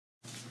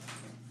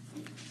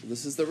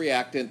This is the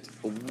reactant.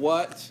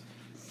 What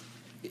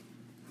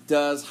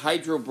does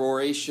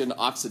hydroboration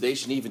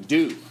oxidation even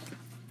do?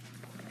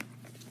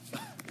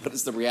 What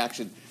is the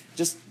reaction?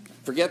 Just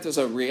forget there's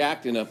a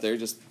reactant up there.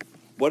 Just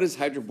what does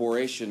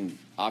hydroboration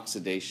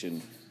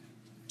oxidation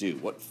do?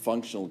 What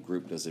functional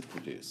group does it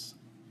produce?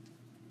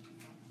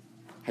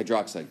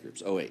 Hydroxide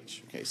groups,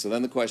 OH. Okay, so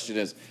then the question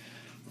is,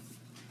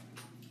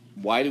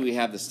 why do we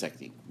have this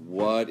technique?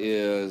 What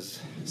is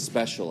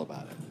special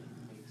about it?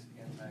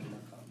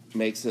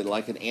 Makes it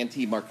like an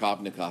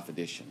anti-Markovnikov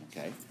addition,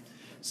 okay?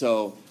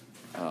 So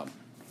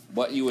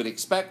what you would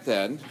expect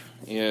then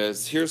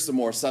is, here's the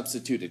more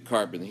substituted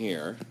carbon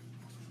here.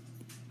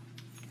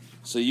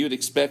 So you'd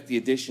expect the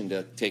addition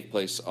to take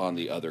place on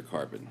the other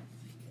carbon.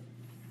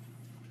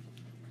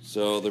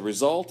 So the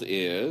result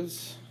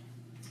is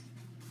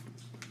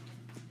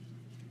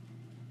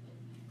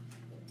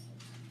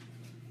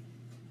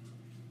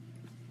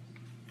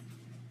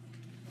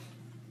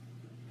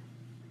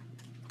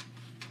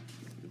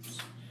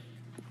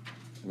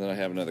and then I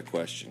have another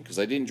question, because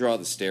I didn't draw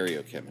the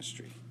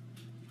stereochemistry.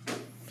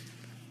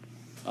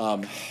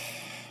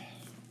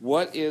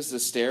 What is the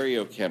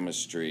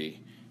stereochemistry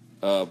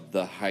of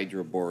the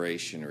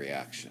hydroboration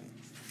reaction?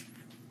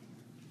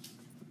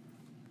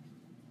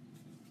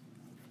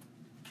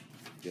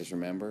 You guys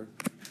remember?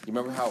 You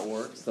remember how it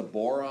works? The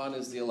boron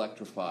is the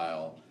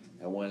electrophile,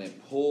 and when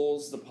it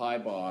pulls the pi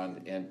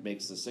bond and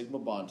makes the sigma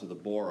bond to the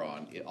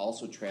boron, it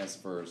also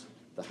transfers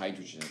the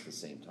hydrogen at the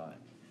same time.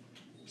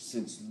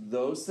 Since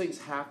those things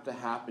have to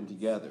happen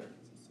together,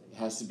 it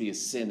has to be a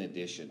syn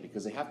addition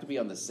because they have to be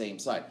on the same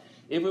side.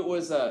 If it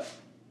was a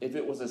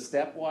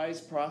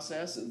stepwise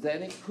process,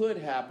 then it could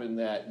happen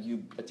that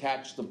you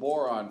attach the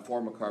boron,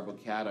 form a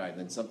carbocation,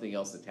 then something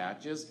else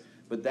attaches.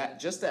 But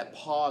that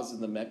pause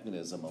in the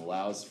mechanism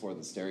allows for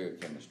the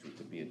stereochemistry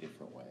to be a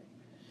different way.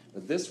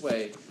 But this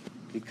way,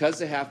 because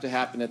they have to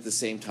happen at the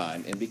same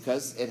time, and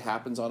because it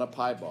happens on a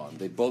pi bond,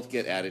 they both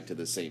get added to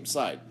the same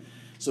side.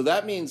 So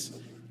that means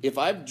if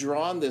I've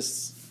drawn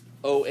this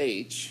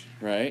OH,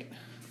 right,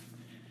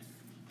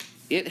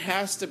 it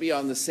has to be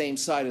on the same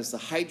side as the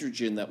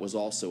hydrogen that was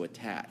also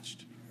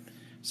attached.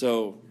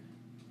 So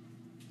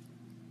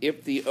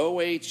if the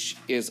OH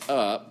is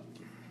up,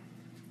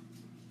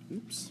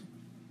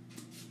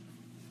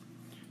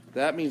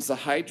 that means the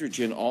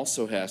hydrogen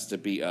also has to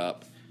be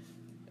up,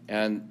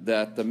 and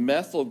that the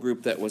methyl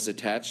group that was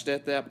attached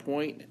at that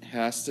point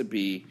has to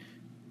be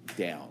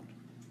down.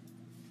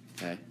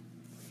 Okay?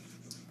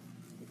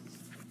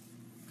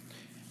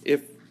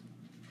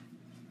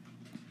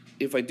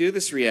 If I do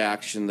this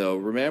reaction, though,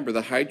 remember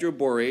the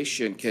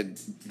hydroboration can,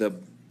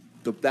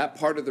 that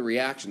part of the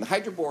reaction, the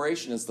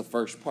hydroboration is the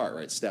first part,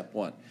 right, step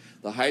one.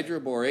 The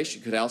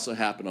hydroboration could also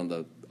happen on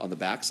the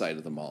back side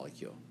of the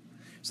molecule.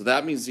 So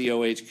that means the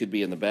OH could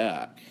be in the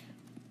back.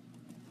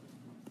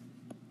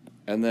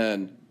 And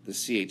then the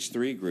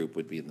CH3 group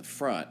would be in the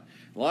front.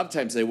 A lot of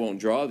times they won't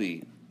draw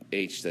the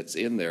H that's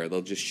in there.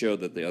 They'll just show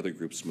that the other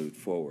group's moved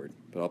forward.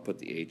 But I'll put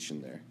the H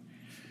in there.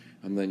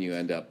 And then you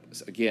end up,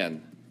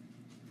 again,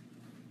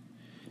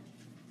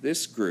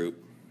 this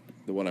group,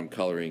 the one I'm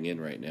coloring in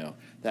right now,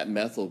 that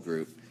methyl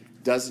group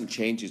doesn't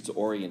change its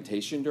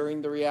orientation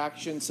during the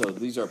reaction, so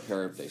these are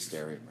pair-phase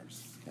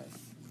stereomers.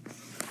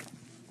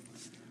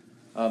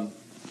 Okay.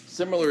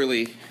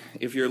 Similarly,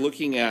 if you're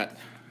looking at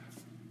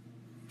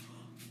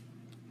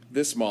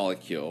this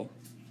molecule,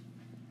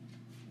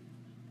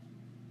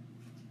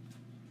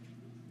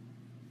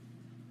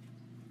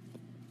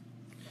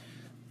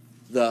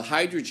 the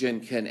hydrogen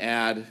can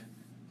add,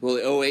 well,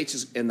 the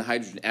OH and the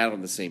hydrogen add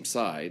on the same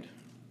side.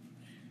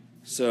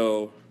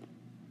 So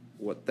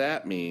what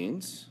that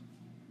means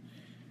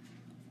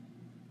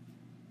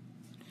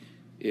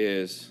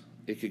is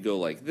it could go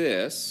like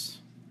this.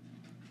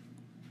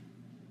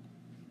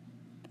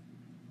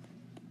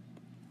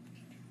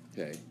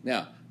 Okay,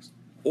 now,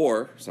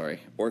 or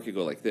it could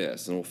go like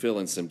this, and we'll fill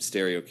in some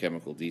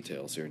stereochemical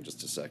details here in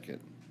just a second.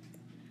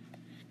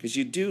 Because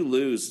you do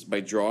lose, by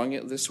drawing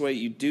it this way,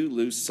 you do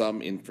lose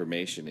some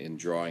information in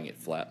drawing it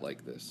flat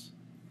like this.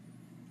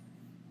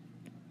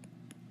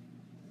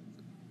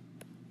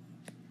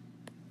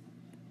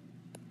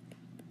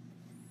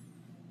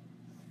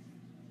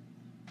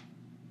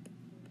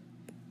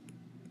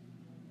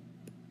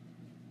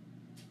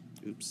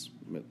 Oops.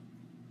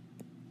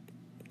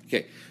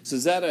 Okay, so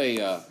is that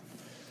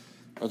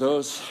are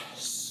those,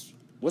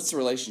 what's the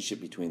relationship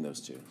between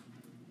those two?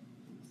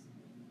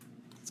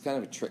 It's kind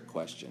of a trick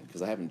question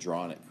because I haven't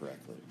drawn it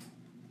correctly.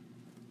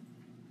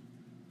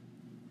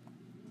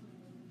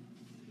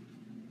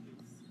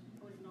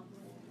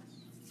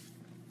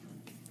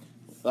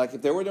 Like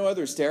if there were no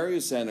other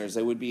stereocenters,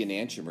 they would be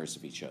enantiomers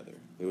of each other.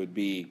 They would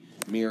be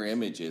mirror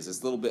images.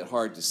 It's a little bit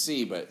hard to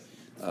see, but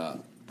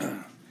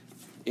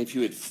if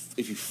you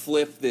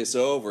flip this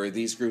over,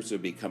 these groups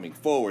would be coming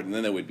forward, and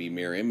then there would be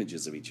mirror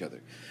images of each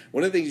other.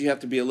 One of the things you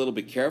have to be a little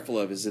bit careful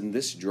of is in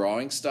this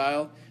drawing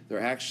style, they're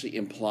actually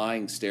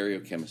implying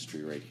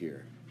stereochemistry right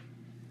here.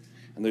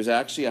 And there's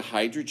actually a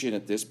hydrogen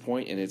at this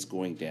point, and it's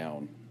going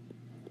down.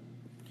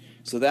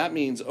 So that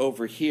means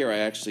over here I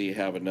actually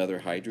have another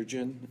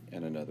hydrogen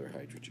and another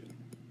hydrogen.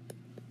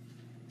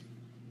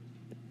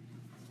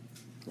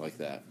 Like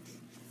that.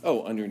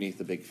 Oh, underneath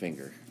the big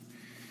finger.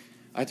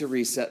 I had to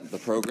reset the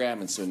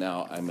program, and so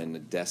now I'm in the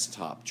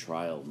desktop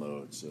trial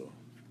mode, so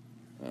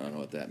I don't know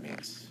what that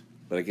means.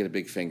 But I get a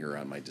big finger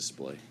on my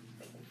display.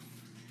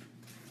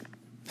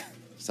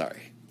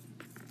 Sorry.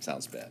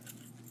 Sounds bad.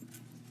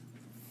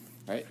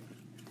 All right?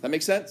 That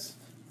makes sense?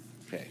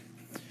 Okay.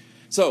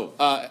 So,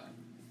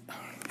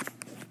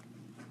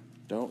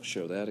 don't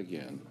show that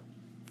again.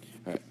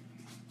 All right.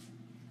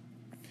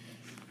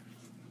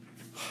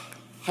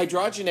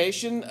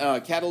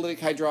 Hydrogenation, catalytic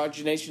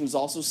hydrogenation is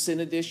also syn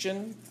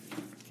addition.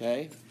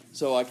 Okay.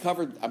 So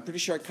I'm pretty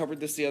sure I covered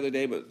this the other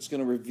day, but it's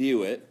going to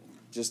review it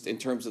just in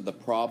terms of the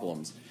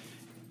problems.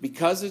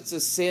 Because it's a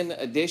syn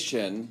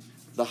addition,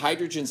 the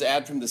hydrogens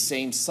add from the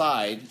same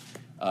side,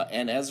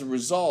 and as a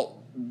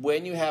result,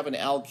 when you have an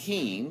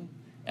alkene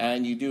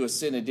and you do a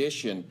syn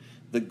addition,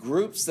 the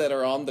groups that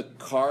are on the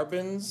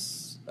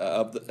carbons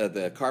of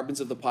the carbons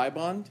of the pi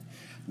bond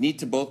need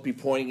to both be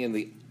pointing in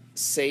the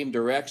same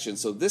direction.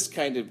 So this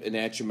kind of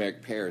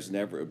enantiomeric pair is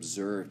never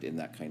observed in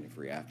that kind of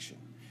reaction.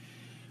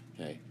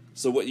 Okay.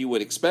 So what you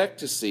would expect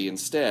to see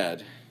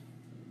instead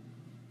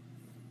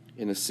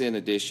in a syn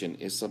addition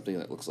is something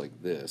that looks like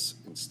this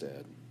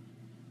instead.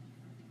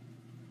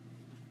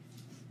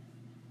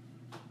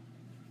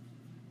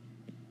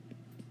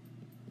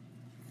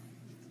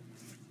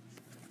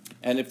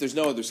 And if there's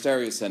no other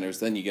stereocenters,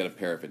 then you get a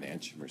pair of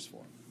enantiomers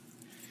formed.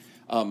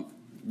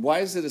 Why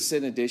is it a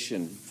syn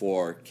addition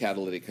for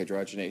catalytic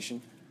hydrogenation,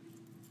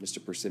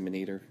 Mr. Persimmon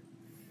Eater?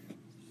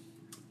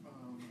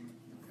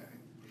 Okay.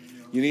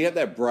 You have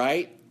that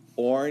bright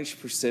orange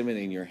persimmon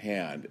in your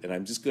hand, and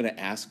I'm just going to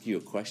ask you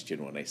a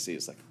question when I see it.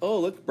 It's like, oh,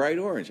 look, bright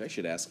orange. I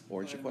should ask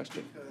orange a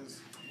question.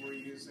 Because we're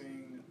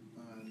using,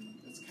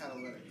 it's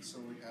catalytic, so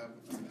we have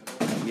a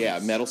metal. Yeah,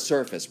 a metal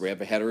surface. We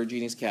have a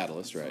heterogeneous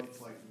catalyst, right? So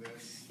it's like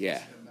this.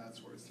 Yeah. And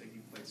that's where it's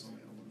taking place on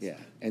the elements. Yeah,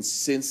 and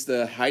since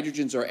the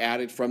hydrogens are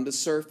added from the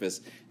surface,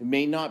 it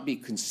may not be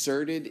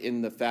concerted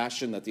in the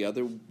fashion that the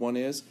other one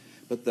is,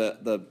 but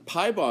the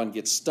pi bond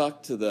gets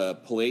stuck to the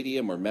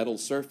palladium or metal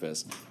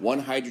surface. One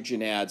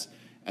hydrogen adds,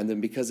 and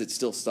then because it's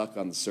still stuck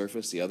on the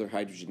surface, the other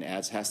hydrogen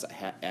has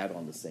to add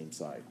on the same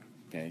side.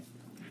 Okay.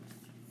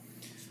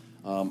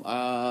 But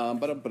I'm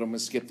going to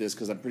skip this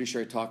because I'm pretty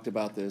sure I talked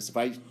about this. If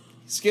I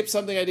skip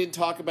something I didn't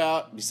talk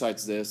about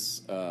besides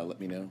this, let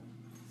me know.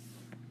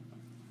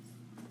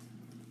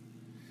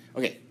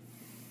 Okay.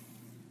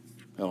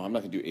 Oh, I'm not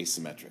going to do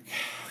asymmetric.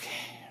 Okay.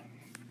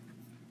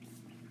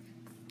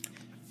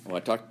 Well, I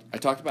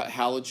talked about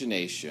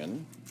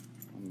halogenation.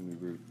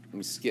 Let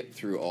me skip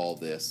through all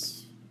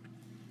this.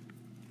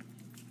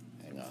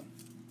 Hang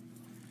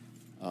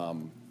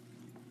on.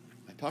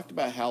 I talked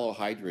about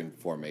halohydrin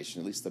formation,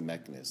 at least the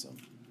mechanism.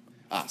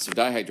 So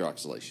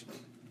dihydroxylation.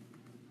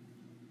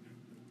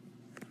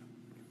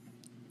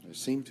 I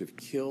seem to have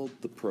killed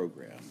the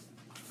program.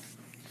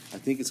 I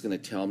think it's going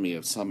to tell me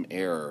of some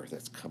error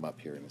that's come up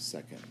here in a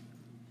second.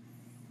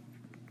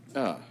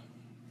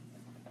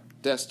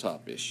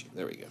 Desktop issue.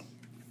 There we go.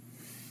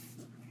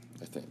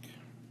 I think.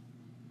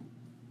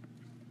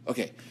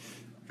 Okay.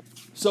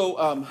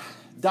 So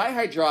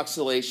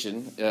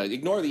dihydroxylation,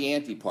 ignore the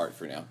anti part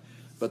for now,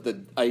 but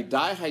a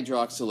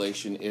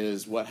dihydroxylation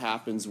is what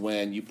happens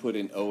when you put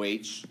in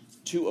OH,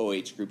 two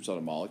OH groups on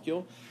a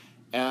molecule.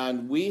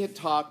 And we had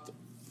talked,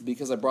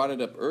 because I brought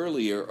it up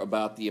earlier,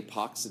 about the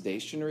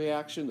epoxidation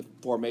reaction, the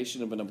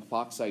formation of an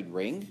epoxide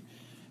ring.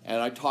 And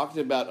I talked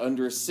about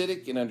under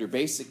acidic and under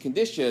basic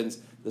conditions,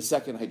 the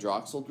second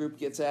hydroxyl group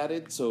gets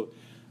added. So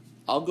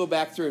I'll go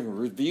back through and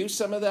review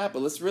some of that,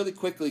 but let's really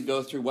quickly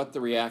go through what the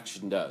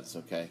reaction does,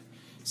 okay?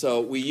 So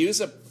we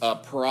use a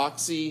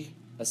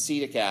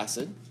peroxyacetic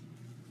acid.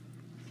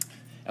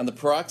 And the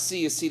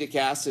peroxyacetic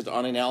acid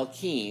on an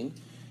alkene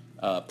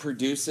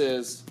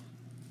produces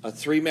a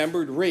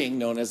three-membered ring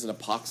known as an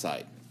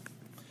epoxide.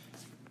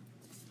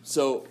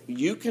 So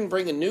you can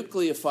bring a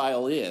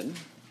nucleophile in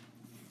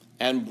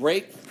and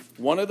break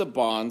one of the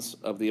bonds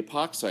of the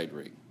epoxide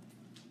ring.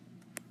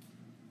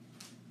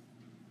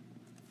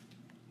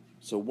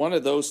 So one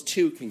of those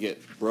two can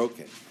get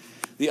broken.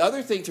 The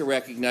other thing to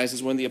recognize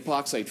is when the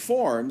epoxide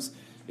forms,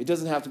 it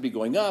doesn't have to be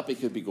going up, it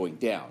could be going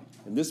down.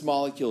 In this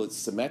molecule, it's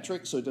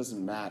symmetric, so it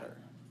doesn't matter.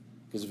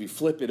 Because if you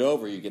flip it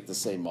over, you get the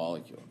same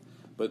molecule.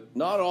 But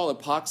not all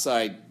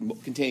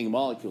epoxide-containing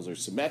molecules are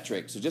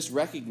symmetric, so just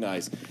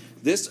recognize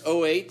this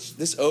OH,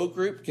 this O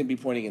group, can be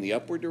pointing in the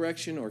upward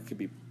direction or it could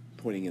be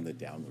pointing in the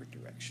downward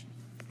direction.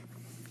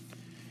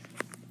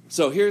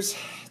 So here's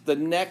the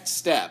next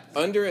step.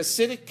 Under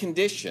acidic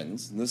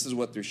conditions, and this is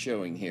what they're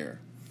showing here,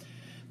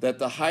 that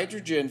the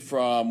hydrogen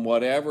from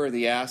whatever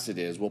the acid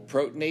is will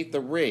protonate the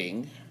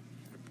ring,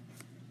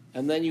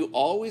 and then you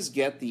always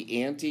get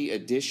the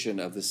anti-addition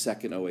of the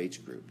second OH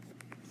group.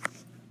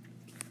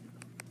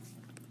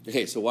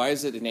 Okay, so why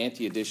is it an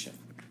anti-addition?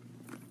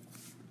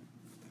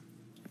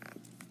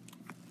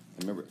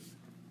 Remember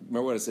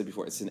what I said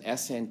before. It's an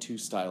SN2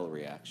 style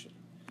reaction.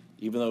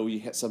 Even though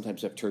we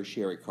sometimes have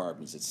tertiary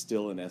carbons, it's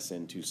still an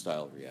SN2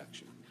 style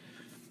reaction.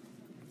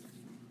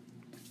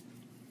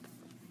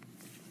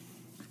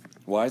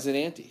 Why is it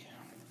anti?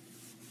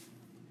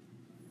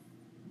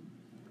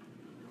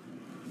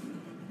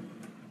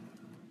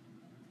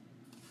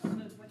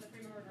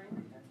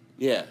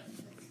 Yeah.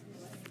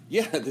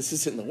 Yeah, this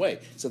is in the way.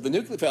 So if the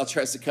nucleophile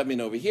tries to come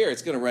in over here,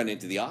 it's going to run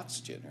into the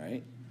oxygen,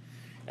 right?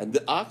 And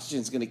the oxygen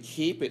is going to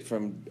keep it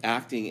from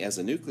acting as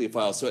a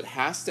nucleophile, so it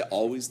has to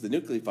always, the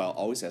nucleophile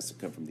always has to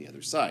come from the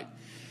other side.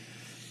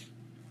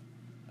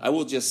 I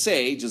will just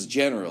say, just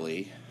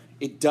generally,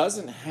 it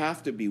doesn't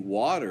have to be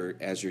water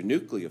as your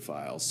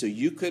nucleophile, so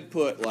you could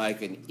put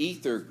like an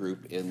ether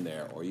group in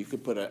there, or you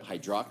could put a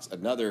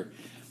another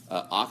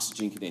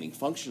oxygen-containing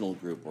functional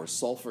group or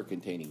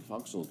sulfur-containing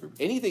functional group,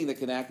 anything that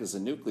can act as a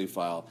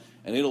nucleophile,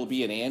 and it'll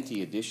be an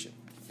anti-addition.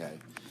 Okay?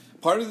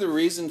 Part of the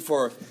reason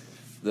for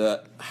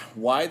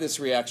why this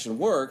reaction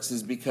works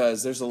is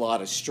because there's a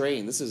lot of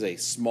strain. This is a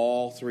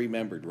small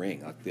three-membered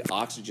ring. The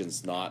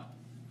oxygen's not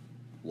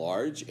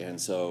large,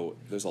 and so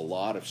there's a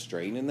lot of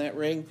strain in that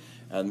ring.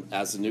 And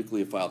as the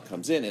nucleophile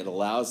comes in, it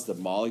allows the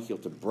molecule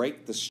to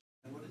break the strain.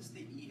 What is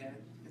the E head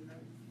in there?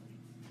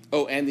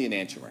 Oh, and the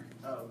enantiomer.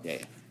 Oh.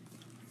 Yeah.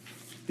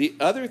 The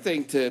other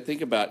thing to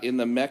think about in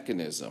the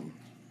mechanism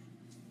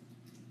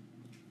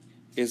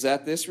is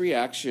that this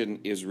reaction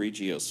is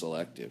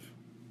regioselective.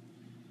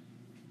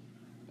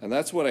 And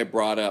that's what I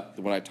brought up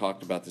when I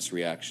talked about this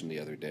reaction the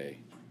other day.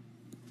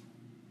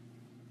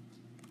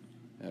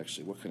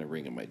 Actually, what kind of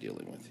ring am I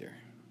dealing with here?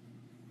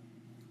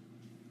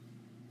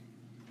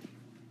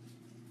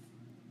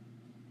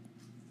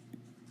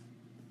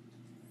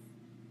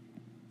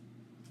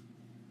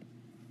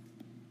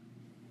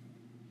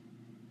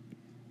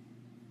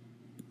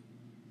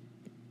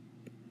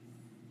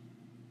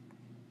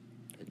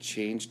 I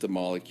changed the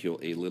molecule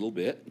a little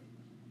bit.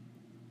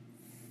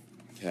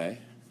 Okay.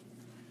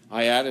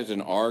 I added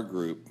an R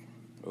group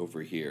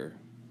over here.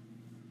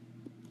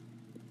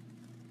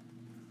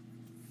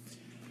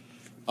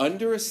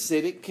 Under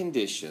acidic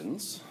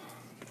conditions,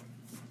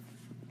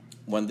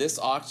 when this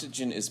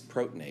oxygen is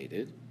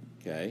protonated,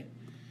 okay,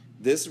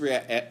 this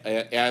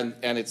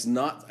and it's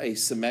not a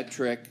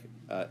symmetric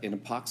in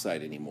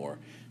epoxide anymore.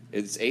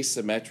 It's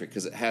asymmetric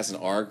because it has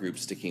an R group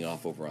sticking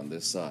off over on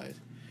this side.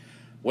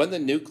 When the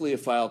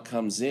nucleophile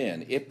comes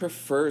in, it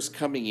prefers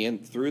coming in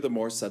through the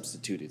more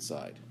substituted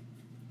side.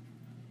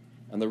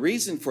 And the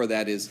reason for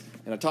that is,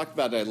 and I talked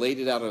about it, I laid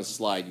it out on a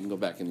slide, you can go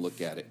back and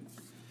look at it,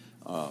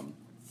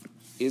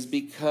 is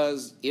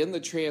because in the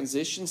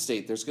transition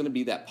state, there's going to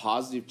be that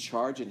positive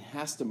charge and it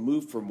has to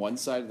move from one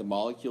side of the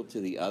molecule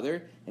to the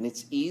other, and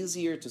it's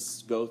easier to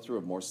go through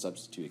a more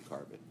substituted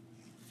carbon.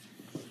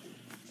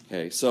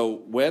 Okay, so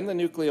when the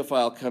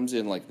nucleophile comes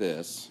in like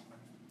this,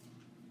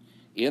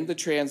 in the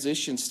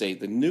transition state,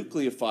 the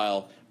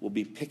nucleophile will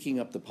be picking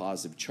up the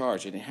positive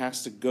charge, and it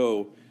has to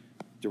go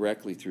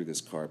directly through this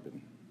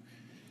carbon.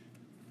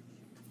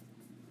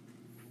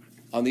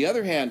 On the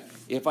other hand,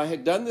 if I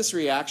had done this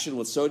reaction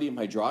with sodium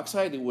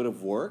hydroxide, it would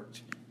have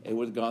worked. It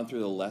would have gone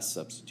through the less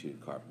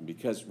substituted carbon.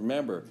 Because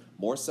remember,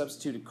 more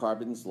substituted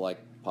carbons like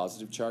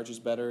positive charges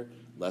better,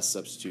 less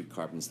substituted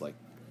carbons like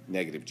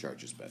negative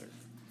charges better.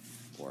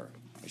 Or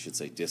I should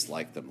say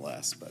dislike them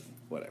less, but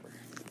whatever.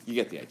 You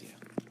get the idea.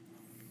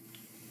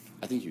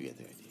 I think you get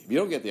the idea. If you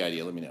don't get the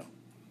idea, let me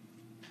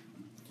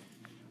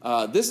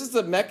know. This is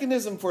the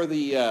mechanism for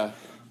the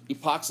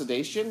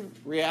epoxidation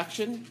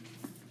reaction.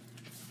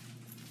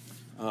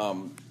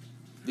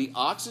 The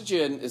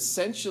oxygen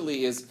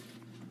essentially is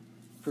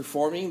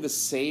performing the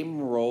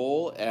same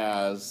role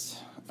as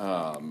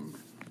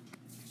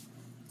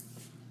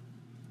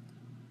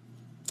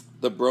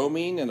the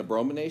bromine in a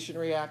bromination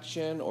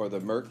reaction, or the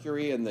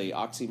mercury in the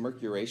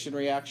oxymercuration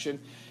reaction.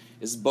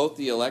 Is both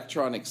the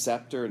electron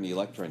acceptor and the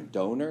electron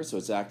donor, so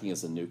it's acting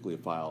as a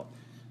nucleophile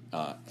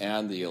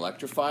and the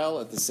electrophile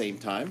at the same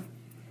time.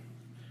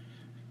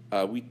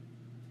 We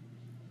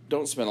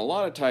don't spend a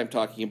lot of time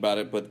talking about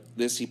it, but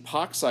this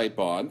epoxide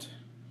bond,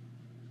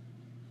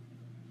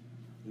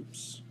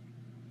 oops,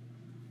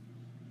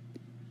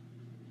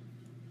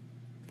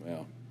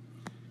 well,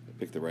 I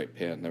picked the right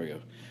pen, there we go.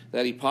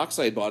 That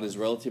epoxide bond is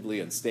relatively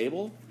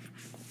unstable,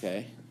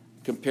 okay,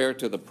 compared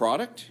to the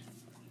product.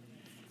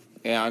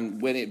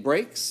 And when it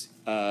breaks,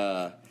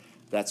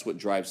 that's what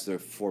drives the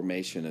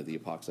formation of the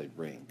epoxide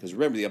ring. Because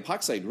remember, the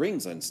epoxide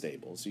ring's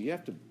unstable, so you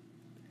have to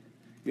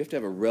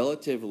have a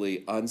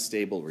relatively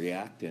unstable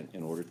reactant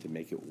in order to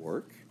make it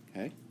work.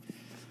 Okay.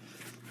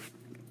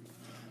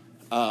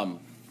 By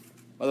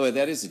the way,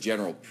 that is a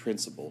general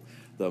principle.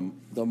 The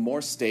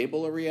more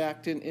stable a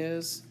reactant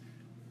is,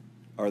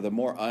 or the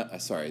more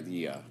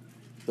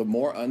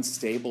more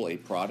unstable a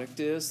product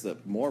is, the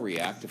more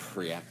reactive a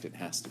reactant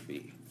has to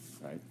be.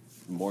 Right.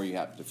 The more you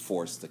have to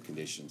force the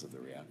conditions of the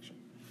reaction.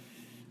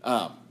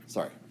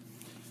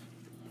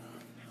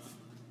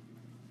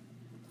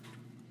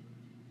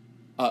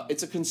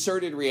 It's a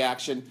concerted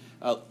reaction.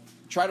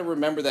 Try to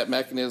remember that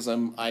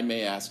mechanism. I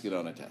may ask it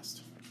on a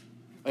test.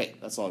 Hey,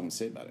 that's all I'm going to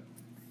say about it.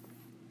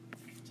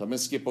 So I'm going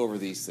to skip over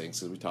these things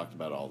because we talked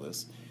about all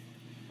this.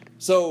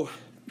 So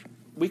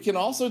we can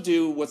also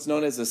do what's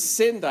known as a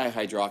syn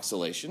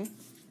dihydroxylation.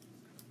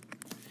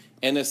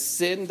 And a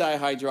syn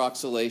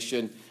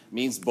dihydroxylation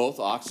means both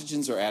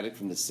oxygens are added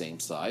from the same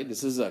side.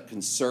 This is a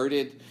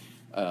concerted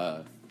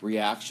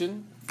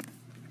reaction.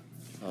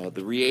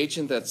 The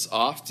reagent that's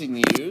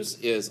often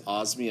used is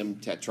osmium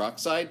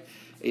tetroxide.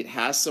 It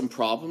has some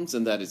problems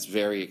in that it's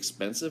very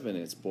expensive and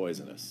it's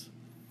poisonous.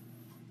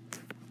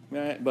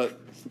 Right? But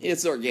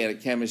it's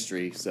organic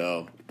chemistry,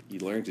 so you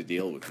learn to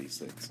deal with these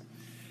things.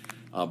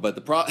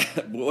 But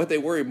what they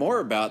worry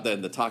more about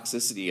than the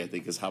toxicity, I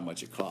think, is how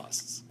much it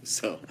costs.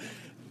 So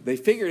they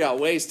figured out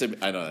ways to,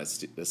 I know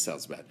this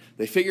sounds bad.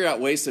 They figured out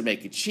ways to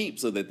make it cheap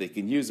so that they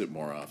can use it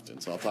more often.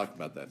 So I'll talk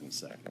about that in a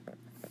second.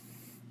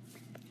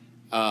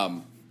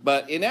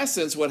 But in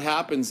essence, what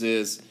happens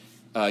is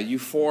you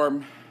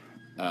form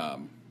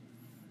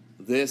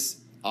this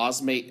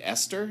osmate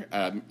ester.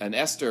 An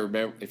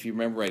ester, if you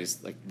remember right,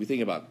 is like we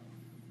think about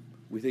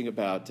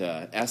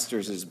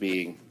esters as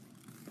being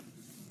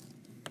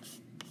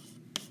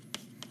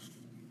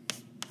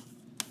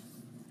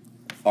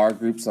R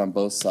groups on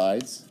both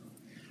sides.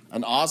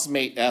 An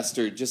osmate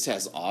ester just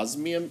has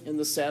osmium in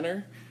the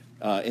center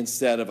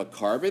instead of a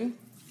carbon,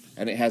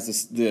 and it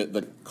has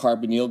the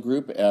carbonyl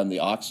group and the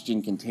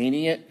oxygen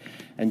containing it.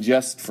 And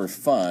just for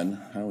fun,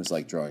 I always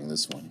like drawing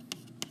this one.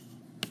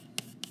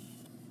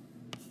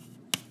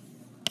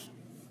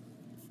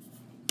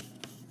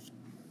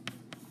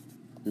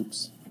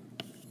 Oops.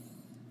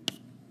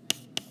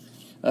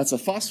 That's a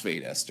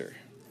phosphate ester.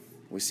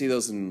 We see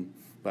those in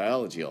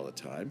biology all the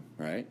time,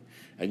 right?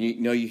 And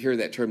you hear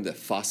that term, the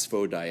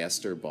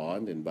phosphodiester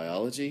bond in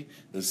biology.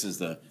 This is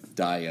the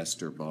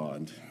diester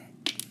bond,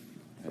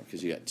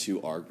 because you got two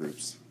R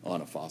groups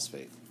on a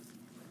phosphate.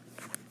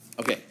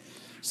 Okay,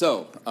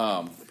 so,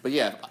 but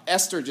yeah,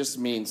 ester just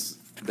means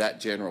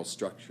that general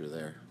structure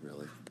there,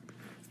 really.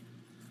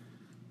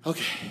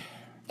 Okay,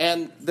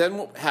 and then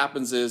what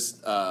happens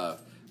is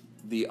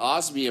the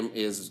osmium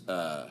is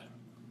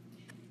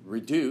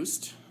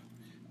reduced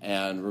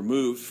and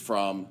removed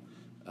from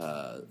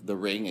the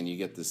ring, and you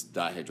get this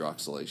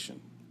dihydroxylation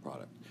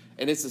product.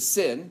 And it's a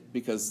syn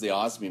because the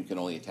osmium can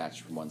only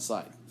attach from one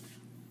side.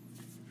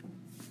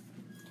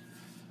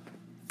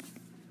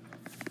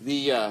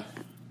 The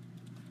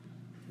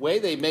way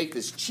they make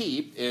this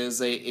cheap is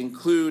they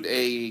include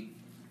a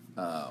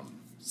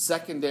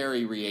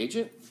secondary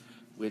reagent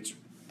which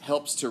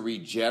helps to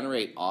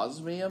regenerate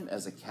osmium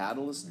as a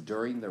catalyst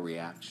during the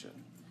reaction.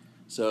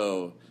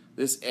 So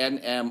this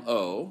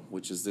NMO,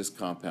 which is this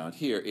compound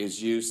here,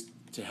 is used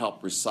to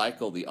help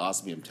recycle the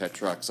osmium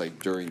tetroxide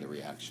during the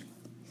reaction.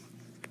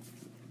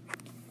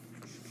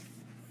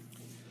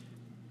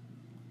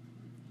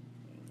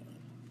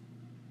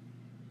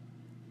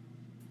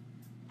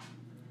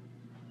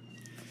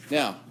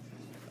 Now,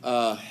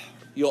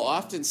 you'll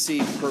often see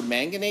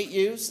permanganate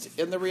used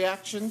in the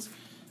reactions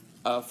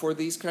for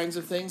these kinds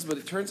of things, but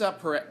it turns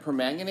out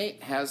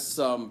permanganate has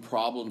some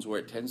problems where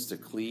it tends to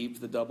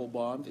cleave the double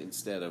bond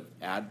instead of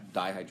add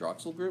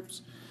dihydroxyl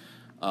groups.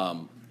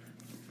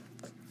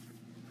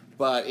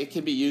 But it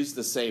can be used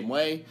the same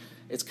way.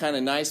 It's kind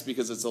of nice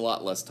because it's a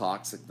lot less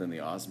toxic than the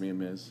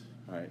osmium is,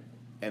 right?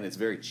 And it's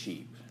very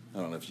cheap. I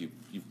don't know if you've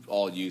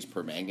all used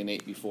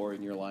permanganate before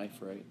in your life,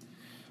 right?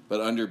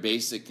 But under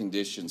basic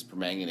conditions,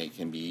 permanganate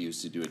can be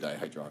used to do a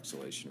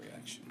dihydroxylation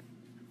reaction.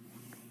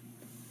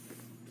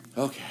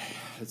 Okay,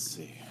 let's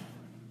see.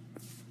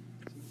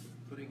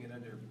 Putting it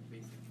under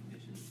basic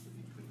conditions would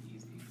be pretty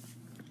easy.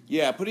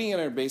 Yeah, putting it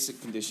under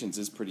basic conditions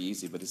is pretty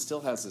easy, but it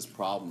still has this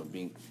problem of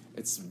being,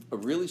 it's a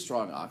really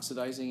strong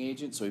oxidizing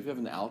agent, so if you have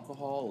an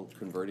alcohol, it'll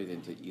convert it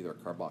into either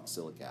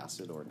carboxylic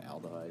acid or an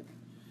aldehyde.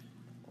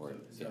 Or,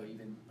 so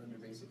even under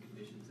basic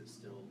conditions, it's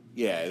still...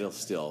 Yeah, it'll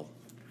still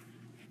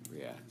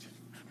react.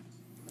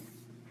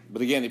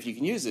 But again, if you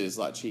can use it, it's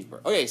a lot cheaper.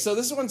 Okay, so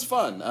this one's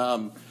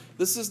fun.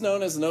 This is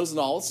known as an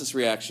ozonolysis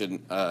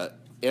reaction.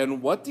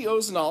 And what the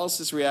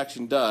ozonolysis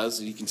reaction does,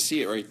 and you can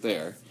see it right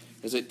there,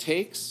 is it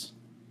takes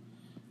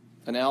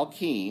an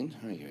alkene,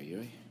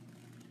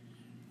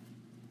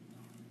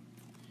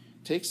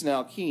 takes an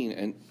alkene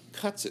and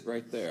cuts it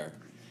right there,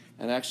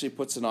 and actually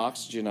puts an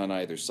oxygen on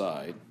either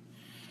side.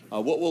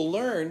 What we'll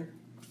learn,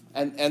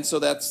 and so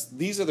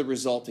these are the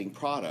resulting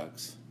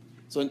products.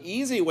 So an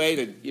easy way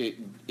to,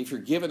 if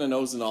you're given an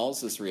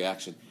ozonolysis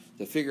reaction,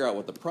 to figure out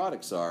what the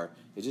products are,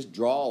 is just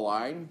draw a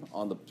line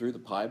through the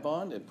pi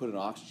bond and put an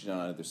oxygen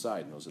on either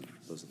side, and those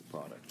are the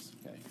products.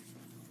 Okay.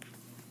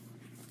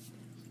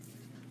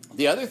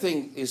 The other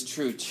thing is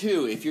true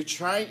too. If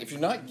you're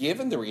not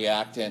given the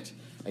reactant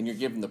and you're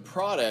given the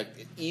product,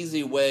 an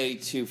easy way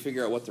to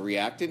figure out what the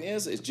reactant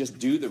is just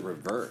do the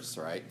reverse,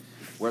 right?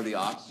 Where the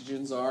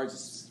oxygens are,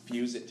 just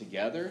fuse it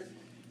together.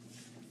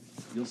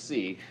 You'll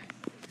see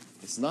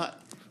it's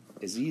not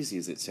as easy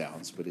as it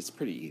sounds, but it's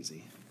pretty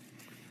easy.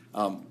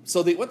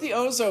 So what the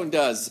ozone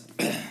does,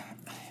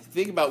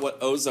 think about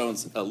what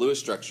ozone's Lewis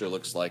structure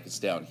looks like. It's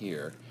down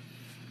here.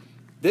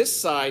 This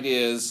side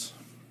is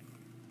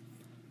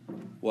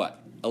what?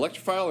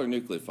 Electrophile or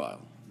nucleophile?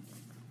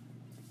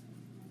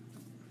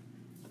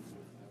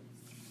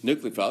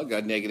 nucleophile,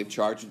 got a negative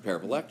charge and a pair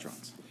of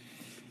electrons.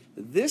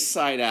 This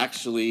side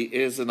actually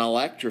is an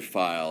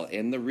electrophile,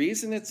 and the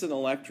reason it's an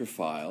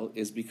electrophile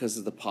is because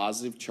of the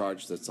positive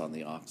charge that's on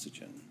the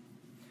oxygen.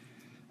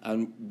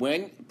 And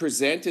when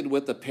presented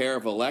with a pair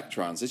of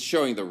electrons, it's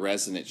showing the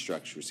resonance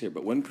structures here,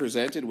 but when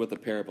presented with a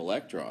pair of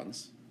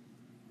electrons,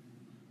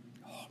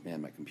 oh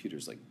man, my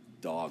computer's like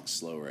dog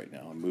slow right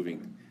now.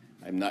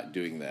 I'm not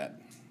doing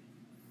that.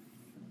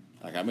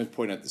 Like, I'm going to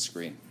point at the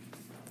screen.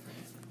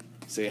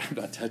 See, I'm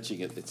not touching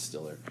it, it's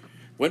still there.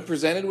 When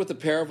presented with a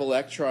pair of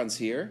electrons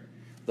here,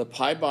 the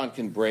pi bond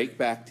can break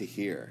back to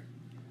here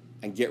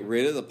and get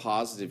rid of the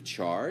positive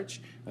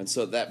charge, and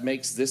so that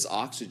makes this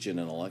oxygen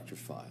an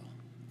electrophile.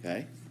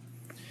 Okay?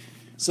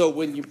 So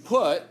when you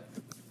put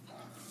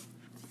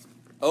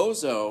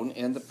ozone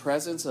in the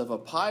presence of a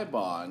pi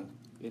bond,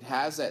 it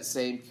has that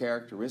same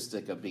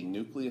characteristic of being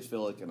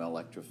nucleophilic and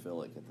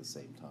electrophilic at the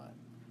same time.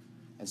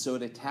 And so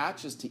it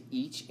attaches to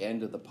each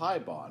end of the pi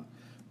bond.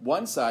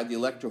 One side, the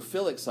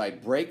electrophilic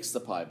side, breaks the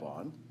pi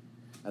bond,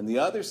 and the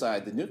other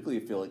side, the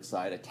nucleophilic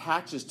side,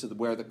 attaches to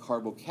where the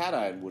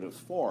carbocation would have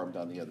formed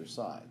on the other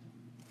side.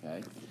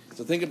 Okay?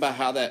 So think about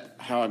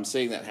how I'm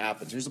saying that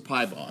happens. Here's a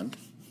pi bond.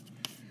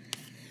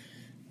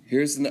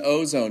 Here's an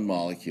ozone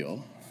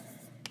molecule,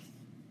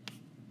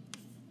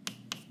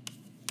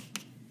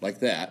 like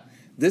that.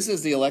 This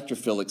is the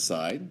electrophilic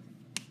side.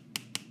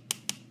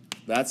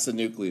 That's the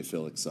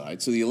nucleophilic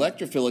side. So the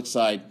electrophilic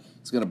side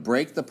is going to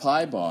break the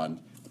pi bond.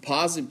 The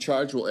positive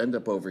charge will end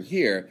up over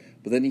here,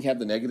 but then you have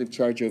the negative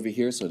charge over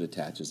here, so it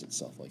attaches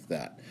itself like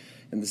that.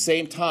 At the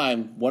same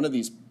time, one of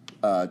these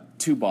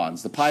two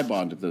bonds, the pi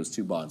bond of those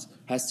two bonds,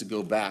 has to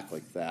go back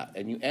like that.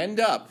 And you end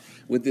up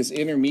with this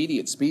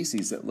intermediate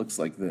species that looks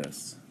like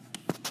this.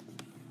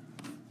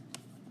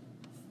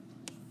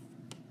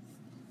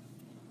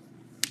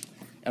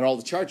 And all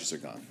the charges are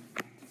gone.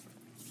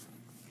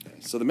 Okay,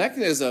 so the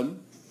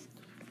mechanism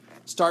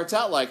starts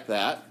out like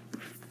that.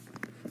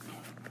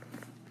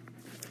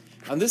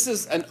 And this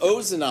is an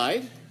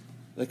ozonide.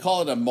 They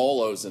call it a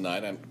mole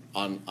ozonide.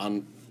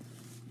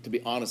 To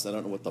be honest, I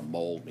don't know what the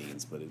mole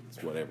means, but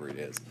it's whatever it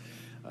is.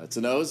 It's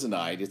an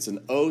ozonide. It's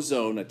an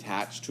ozone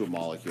attached to a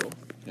molecule.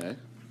 Okay?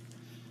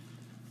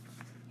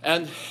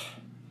 And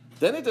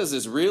then it does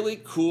this really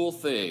cool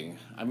thing.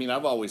 I mean,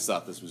 I've always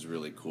thought this was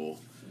really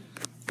cool.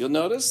 You'll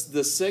notice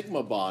the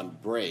sigma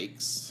bond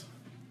breaks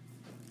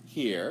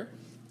here,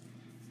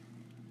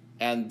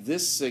 and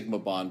this sigma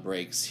bond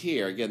breaks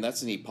here. Again,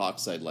 that's an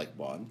epoxide-like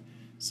bond.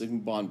 Sigma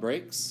bond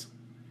breaks,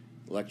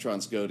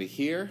 electrons go to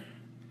here,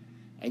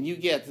 and you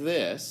get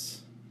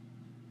these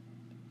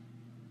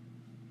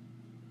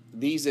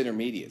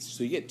intermediates.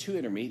 So you get two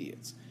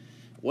intermediates.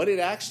 What it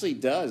actually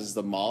does is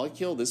the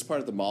molecule, this part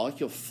of the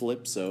molecule,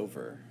 flips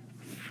over.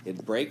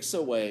 It breaks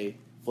away,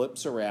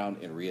 flips around,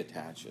 and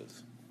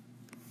reattaches.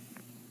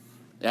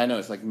 I know,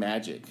 it's like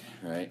magic,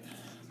 right?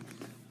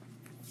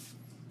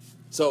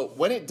 So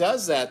when it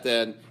does that,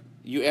 then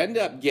you end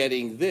up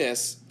getting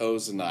this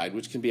ozonide,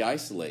 which can be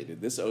isolated.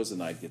 This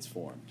ozonide gets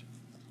formed.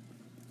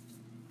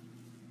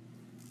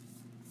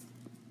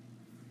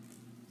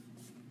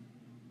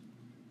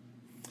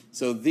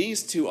 So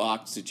these two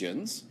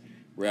oxygens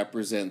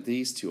represent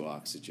these two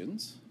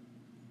oxygens.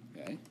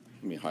 Okay,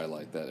 let me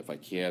highlight that if I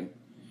can,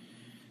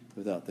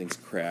 without things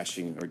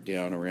crashing or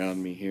down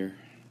around me here.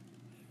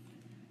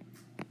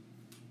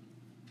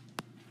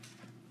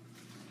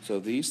 So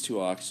these two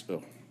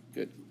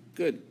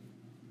good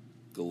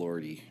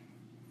galordy.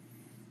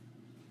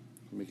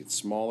 Make it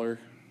smaller.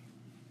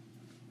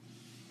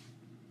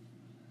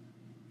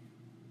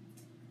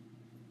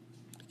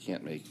 I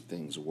can't make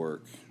things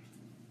work.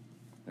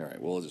 All right,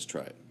 well, we'll just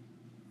try it.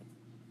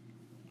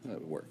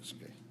 That works,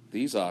 okay.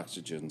 These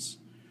oxygens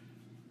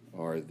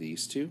are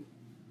these two,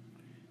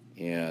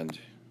 and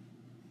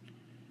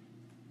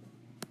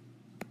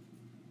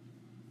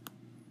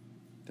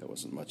that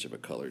wasn't much of a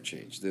color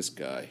change. This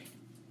guy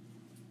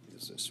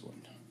is this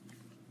one.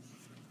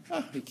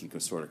 You can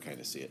sort of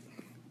kind of see it.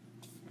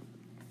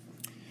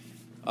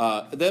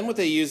 Then what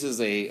they use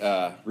is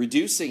a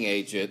reducing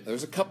agent.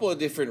 There's a couple of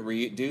different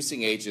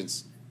reducing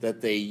agents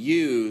that they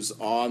use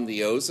on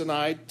the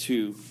ozonide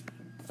to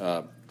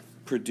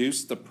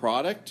produce the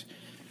product.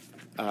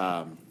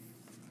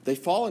 They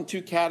fall in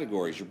two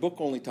categories. Your book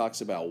only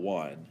talks about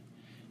one.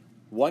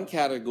 One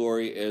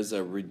category is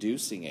a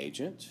reducing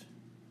agent.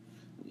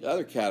 The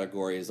other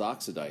category is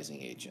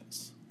oxidizing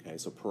agents. Okay,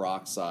 so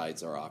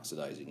peroxides are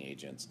oxidizing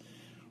agents.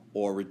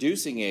 Or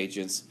reducing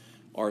agents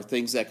are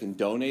things that can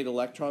donate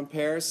electron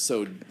pairs.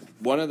 So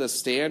one of the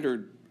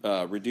standard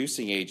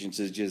reducing agents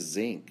is just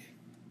zinc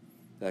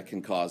that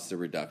can cause the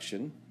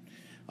reduction.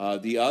 One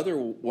of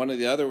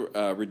the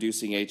other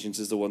reducing agents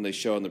is the one they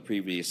show on the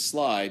previous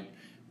slide,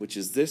 which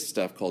is this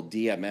stuff called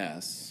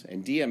DMS.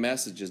 And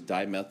DMS is just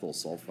dimethyl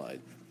sulfide.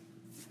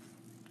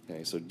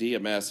 Okay, so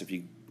DMS, if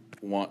you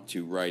want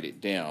to write it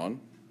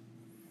down,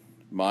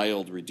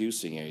 mild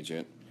reducing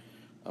agent.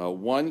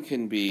 One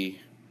can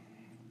be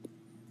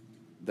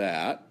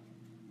that,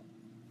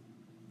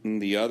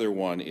 and the other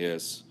one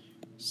is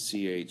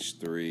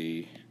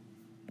CH3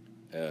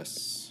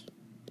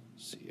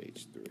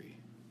 SCH3.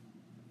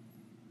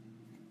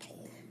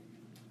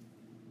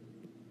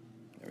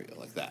 There we go,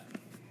 like that.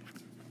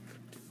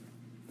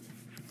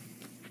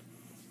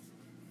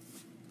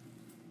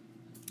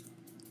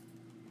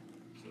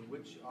 So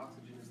which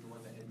oxygen is the one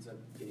that ends up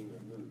getting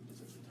removed?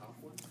 Is it the top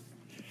one?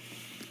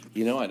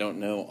 You know, I don't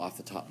know off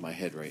the top of my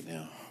head right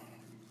now.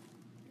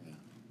 Yeah.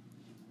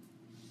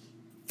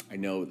 I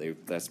know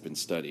that's been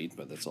studied,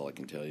 but that's all I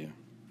can tell you.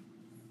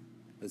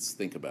 Let's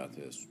think about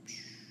this.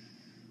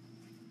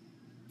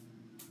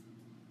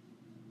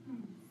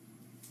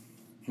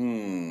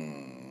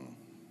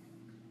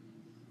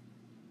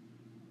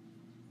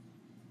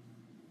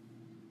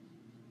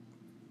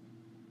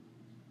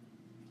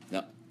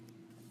 No,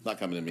 not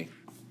coming to me.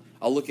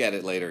 I'll look at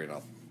it later and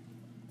I'll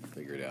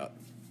figure it out.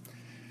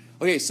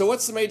 Okay, so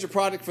what's the major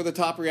product for the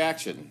top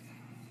reaction?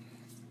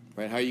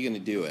 Right? How are you going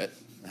to do it?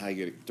 How are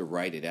you going to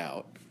write it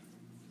out?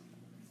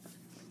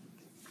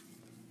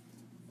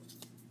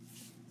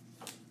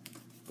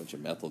 Bunch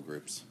of methyl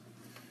groups.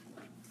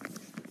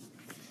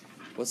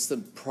 What's the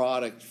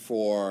product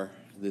for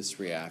this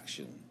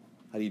reaction?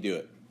 How do you do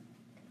it?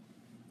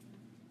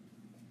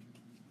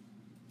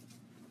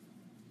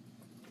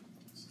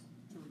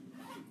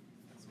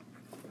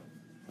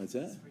 What's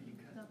that?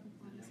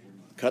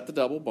 Cut the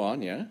double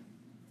bond, yeah.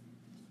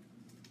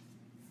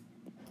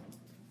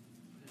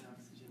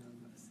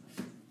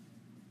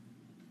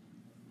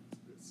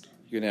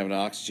 You're going to have an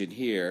oxygen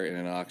here and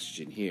an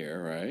oxygen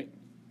here, right?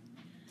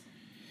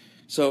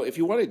 So if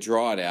you want to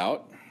draw it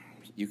out,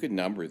 you could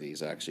number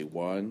these actually.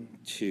 1,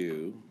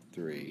 2,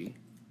 3,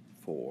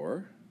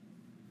 4,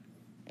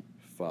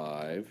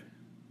 5,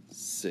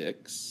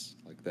 6,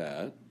 like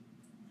that.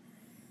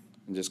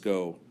 And just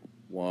go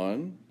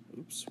 1,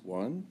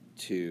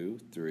 2,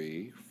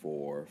 3,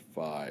 4,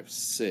 5,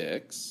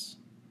 6.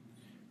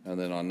 And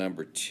then on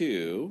number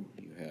 2,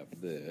 you have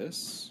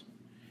this.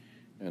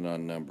 And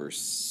on number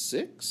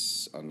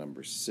 6,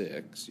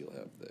 you'll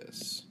have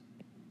this.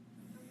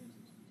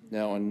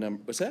 Now on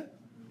number, what's that?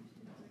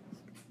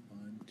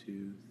 1,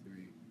 2,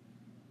 3.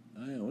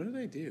 Oh, yeah, what did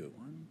I do?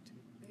 1,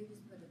 2.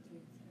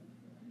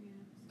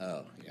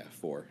 Oh, yeah,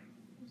 4.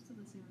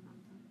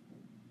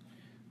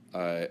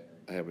 I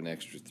have an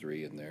extra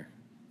 3 in there.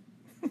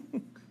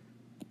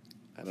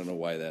 I don't know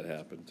why that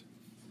happened.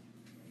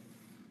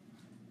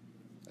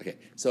 Okay,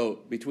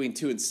 so between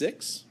 2 and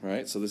 6,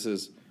 right? So this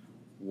is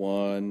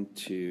 1,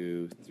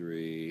 2,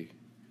 3,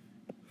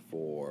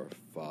 4,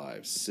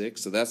 5,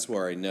 6. So that's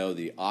where I know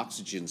the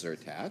oxygens are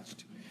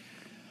attached.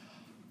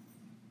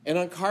 And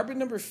on carbon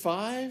number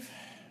 5,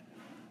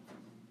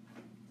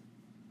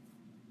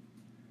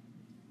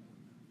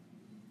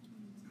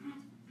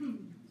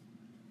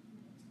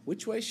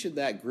 which way should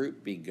that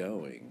group be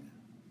going?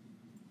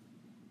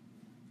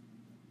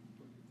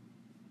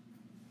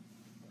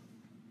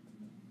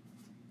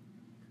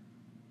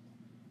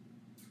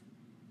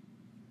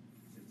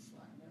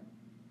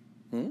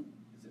 Is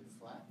it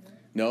flat now?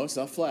 No, it's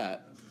not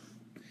flat.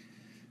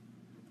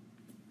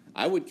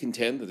 I would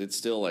contend that it's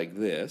still like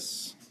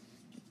this.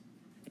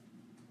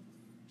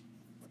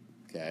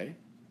 Okay.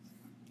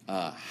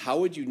 How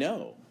would you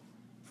know?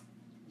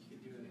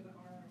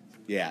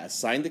 Yeah,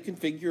 assign the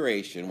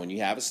configuration. When you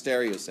have a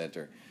stereo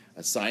center,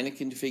 assign a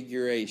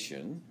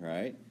configuration,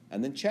 right?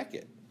 And then check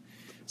it.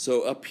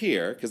 So up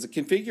here, because the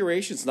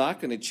configuration is not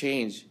going to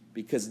change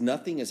because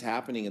nothing is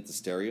happening at the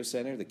stereo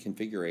center, the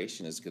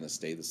configuration is going to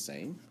stay the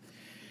same.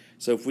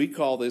 So if we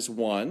call this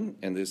 1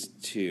 and this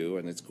 2,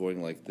 and it's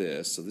going like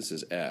this, so this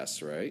is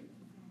S, right?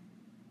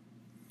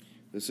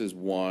 This is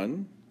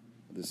 1,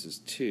 this is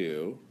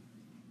 2,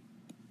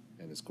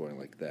 and it's going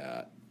like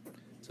that.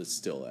 So it's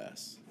still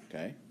S,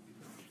 okay?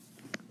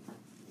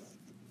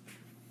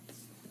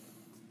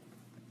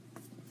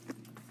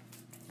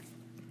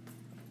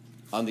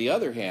 On the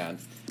other hand,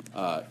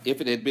 if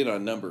it had been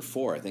on number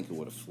 4, I think it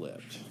would have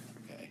flipped.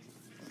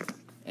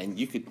 And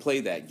you could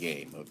play that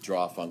game of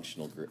draw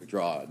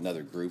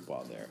another group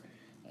on there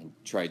and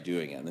try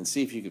doing it and then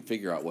see if you can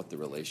figure out what the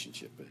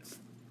relationship is.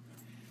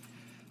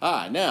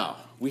 Now,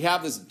 we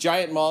have this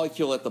giant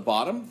molecule at the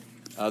bottom.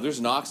 There's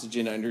an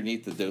oxygen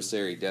underneath the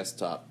Doceri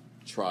desktop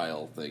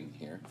trial thing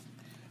here.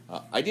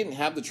 I didn't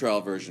have the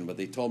trial version, but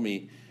they told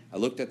me, I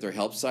looked at their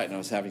help site and I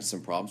was having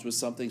some problems with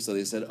something, so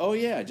they said, oh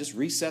yeah, just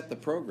reset the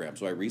program.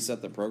 So I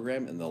reset the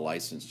program and the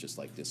license just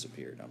like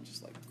disappeared. I'm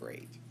just like,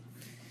 great.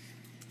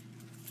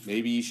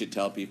 Maybe you should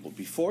tell people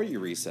before you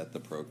reset the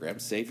program,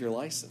 save your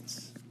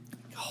license.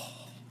 Oh,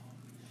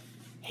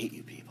 hate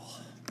you people.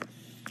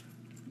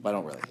 But I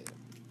don't really hate them.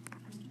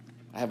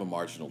 I have a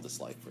marginal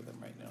dislike for them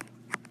right now.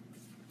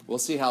 We'll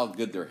see how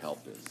good their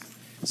help is.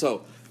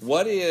 So,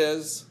 what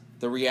is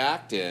the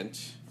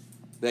reactant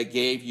that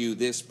gave you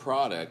this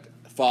product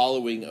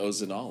following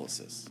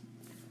ozonolysis?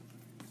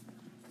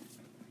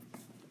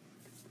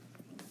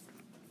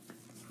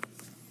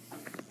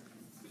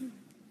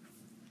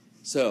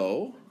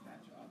 So,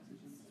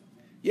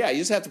 yeah, you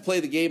just have to play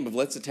the game of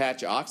let's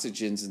attach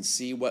oxygens and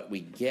see what we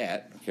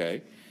get,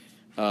 okay?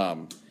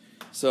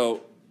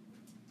 So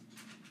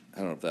I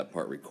don't know if that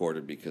part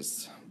recorded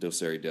because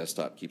Doceri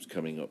Desktop keeps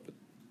coming up with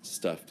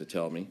stuff to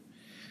tell me.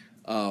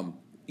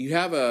 You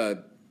have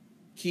a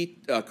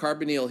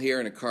carbonyl here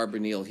and a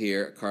carbonyl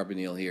here, a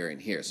carbonyl here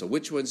and here. So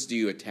which ones do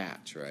you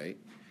attach, right?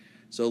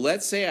 So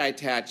let's say I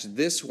attach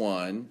this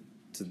one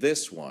to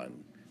this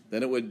one.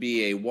 Then it would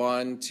be a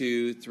 1,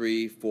 2,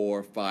 3,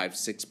 4, 5,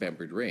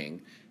 6-membered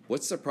ring.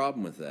 What's the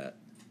problem with that?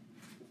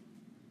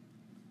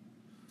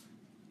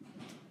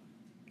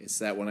 It's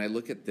that when I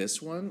look at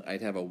this one,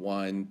 I'd have a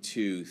 1,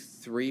 2,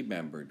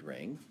 3-membered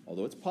ring.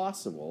 Although it's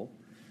possible,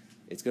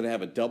 it's going to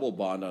have a double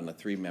bond on a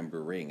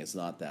 3-member ring. It's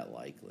not that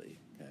likely.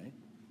 Okay.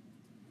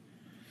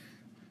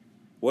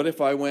 What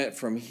if I went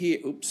from here?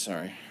 Oops,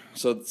 sorry.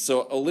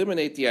 So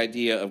eliminate the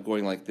idea of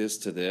going like this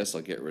to this.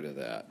 I'll get rid of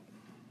that.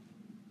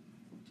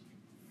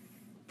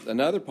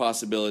 Another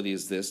possibility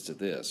is this to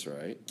this,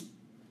 right?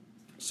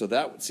 So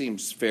that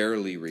seems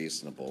fairly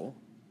reasonable.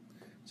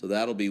 So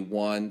that'll be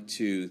 1,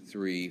 2,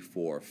 3,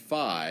 4,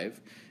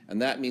 5. And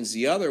that means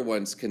the other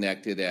one's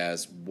connected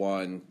as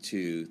 1,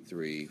 2,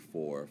 3,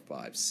 4,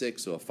 5,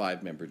 6. So a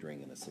 5-membered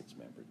ring and a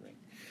 6-membered ring.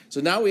 So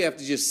now we have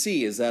to just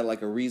see, is that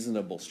like a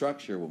reasonable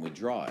structure when we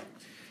draw it?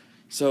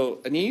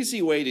 So an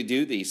easy way to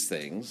do these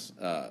things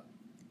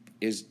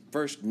is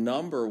first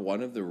number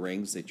one of the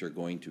rings that you're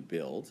going to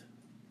build.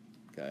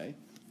 Okay?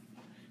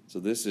 So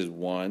this is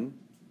 1,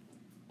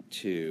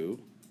 2,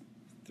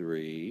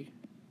 3,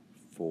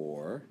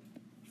 4,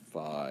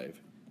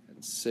 5,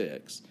 and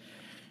 6.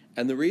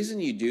 And the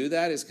reason you do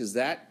that is because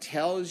that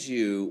tells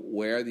you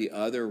where the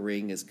other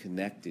ring is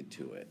connected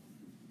to it.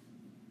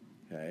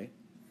 Okay?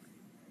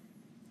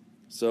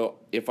 So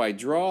if I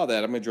draw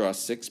that, I'm going to draw a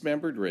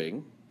 6-membered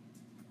ring.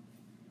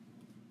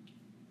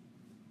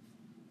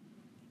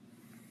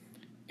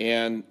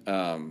 And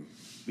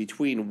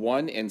between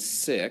 1 and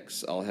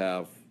 6, I'll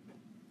have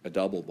a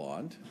double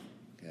bond.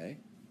 Okay?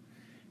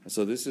 And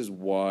so this is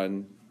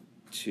 1,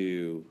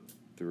 2,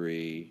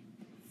 3,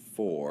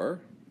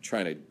 4. I'm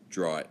trying to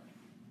draw it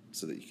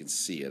so that you can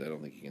see it. I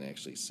don't think you can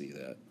actually see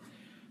that.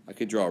 I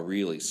could draw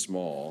really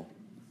small,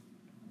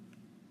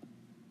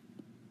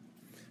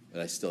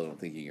 but I still don't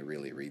think you can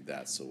really read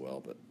that so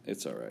well, but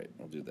it's all right.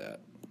 I'll do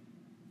that.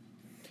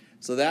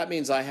 So that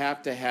means I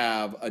have to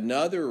have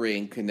another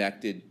ring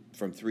connected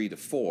from 3 to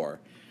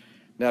 4.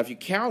 Now, if you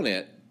count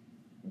it,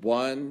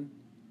 1,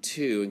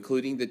 2,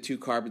 including the 2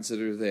 carbons that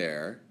are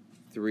there,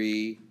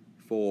 3,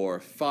 4,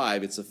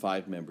 5, it's a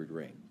 5-membered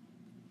ring.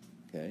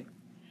 Okay?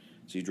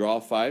 So you draw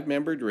a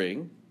 5-membered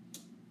ring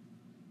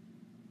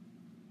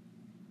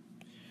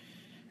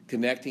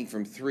connecting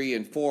from 3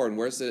 and 4, and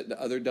where's the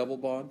other double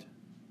bond?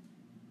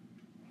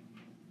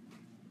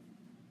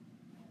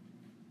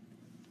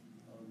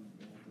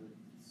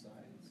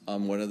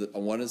 On one of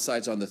the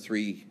sides on the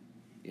 3,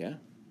 yeah?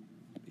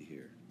 Be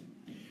here.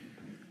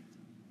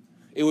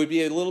 It would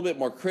be a little bit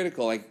more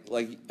critical, like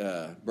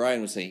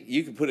Brian was saying.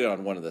 You could put it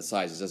on one of the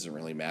sides. It doesn't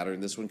really matter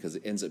in this one because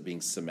it ends up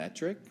being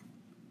symmetric.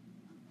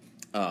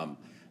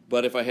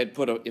 But if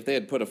they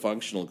had put a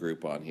functional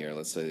group on here,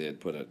 let's say they had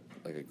put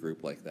a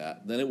group like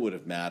that, then it would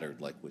have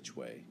mattered like which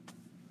way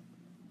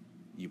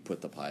you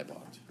put the pi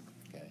bond.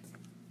 Okay.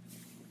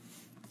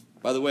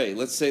 By the way,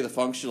 let's say the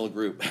functional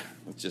group,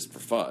 just for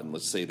fun,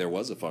 let's say there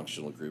was a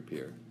functional group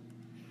here.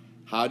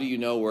 How do you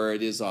know where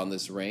it is on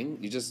this ring?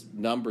 You just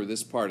number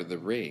this part of the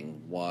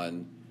ring,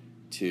 1,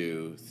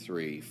 2,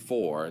 3,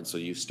 4, and so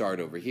you start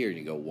over here and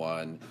you go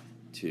 1,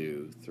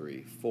 2,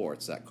 3, 4.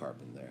 It's that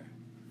carbon there.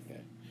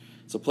 Okay.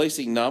 So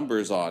placing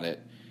numbers on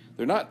it,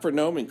 they're not for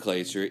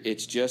nomenclature.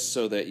 It's just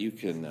so that you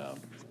can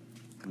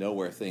know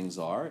where things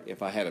are.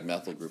 If I had a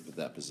methyl group at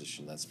that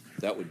position,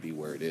 that would be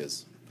where it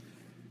is.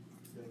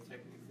 So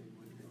technically,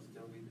 would it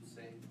still be the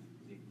same?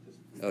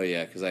 Oh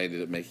yeah, because I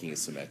ended up making it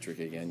symmetric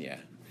again. Yeah.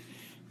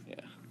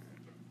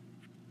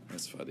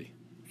 That's funny.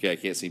 Okay, I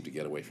can't seem to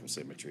get away from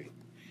symmetry.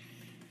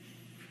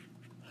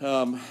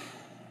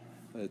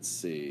 Let's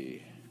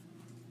see.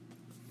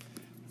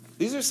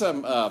 These are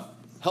some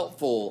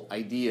helpful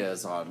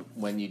ideas on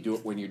when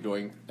you're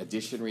doing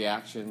addition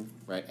reaction.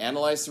 Right?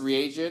 Analyze the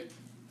reagent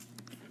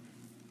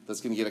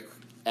that's going to get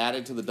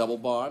added to the double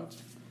bond.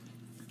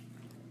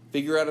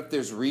 Figure out if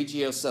there's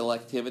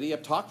regioselectivity.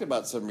 I've talked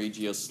about some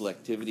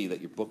regioselectivity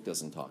that your book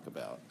doesn't talk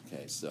about.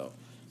 Okay, so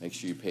make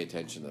sure you pay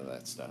attention to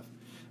that stuff.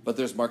 But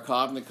there's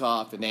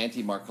Markovnikov and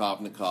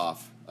anti-Markovnikov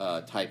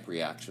type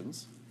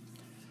reactions.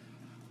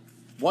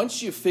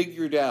 Once you've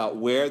figured out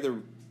where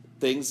the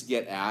things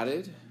get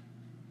added,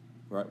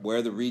 right,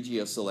 where the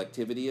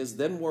regioselectivity is,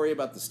 then worry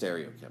about the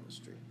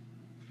stereochemistry.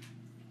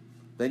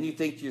 Then you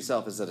think to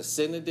yourself, is it a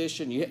syn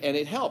addition? And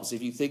it helps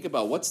if you think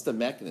about what's the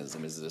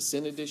mechanism. Is it a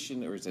syn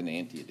addition or is it an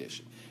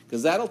anti-addition?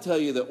 Because that'll tell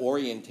you the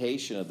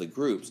orientation of the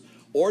groups.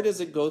 Or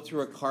does it go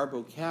through a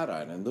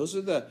carbocation? And those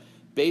are the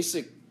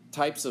basic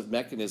types of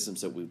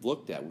mechanisms that we've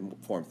looked at. We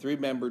form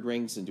 3-membered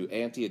rings and do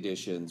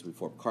anti-additions. We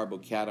form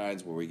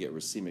carbocations where we get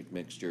racemic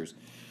mixtures.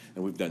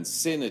 And we've done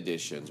syn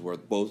additions where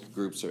both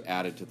groups are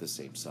added to the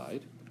same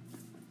side.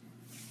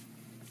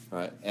 All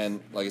right?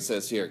 And like it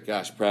says here,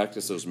 gosh,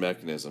 practice those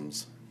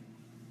mechanisms.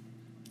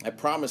 I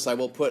promise I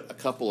will put a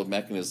couple of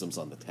mechanisms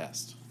on the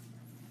test,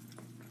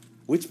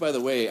 which, by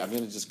the way, I'm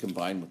going to just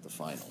combine with the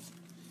final,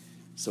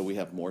 so we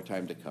have more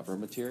time to cover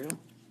material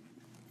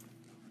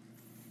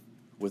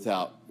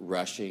without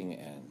rushing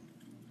and,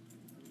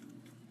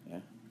 yeah.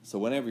 So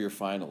whenever your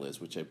final is,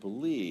 which I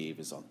believe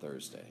is on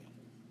Thursday.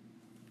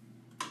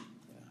 Yeah.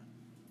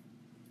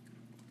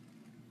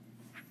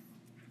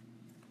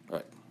 All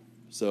right,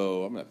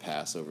 so I'm going to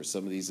pass over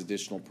some of these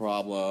additional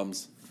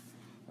problems.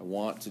 I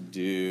want to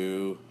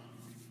do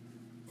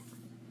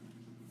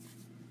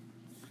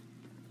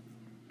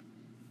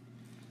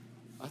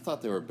I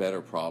thought there were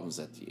better problems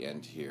at the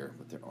end here,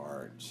 but there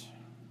aren't.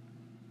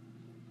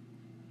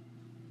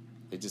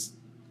 They just...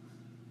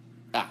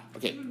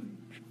 okay.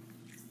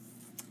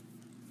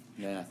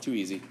 Nah, too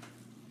easy.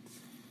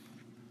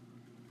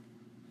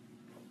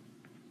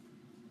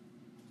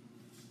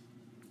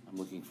 I'm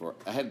looking for...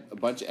 I had a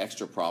bunch of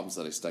extra problems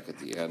that I stuck at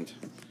the end.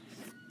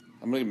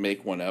 I'm going to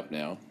make one up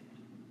now.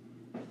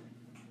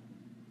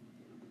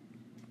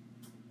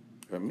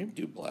 Or maybe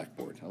do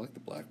Blackboard. I like the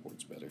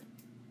Blackboards better.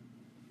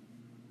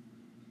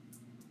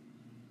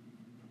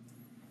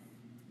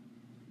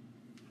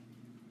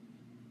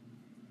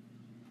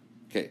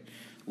 Okay,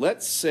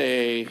 let's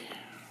say,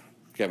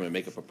 okay, I'm going to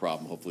make up a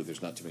problem. Hopefully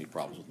there's not too many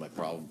problems with my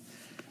problem.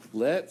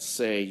 Let's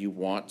say you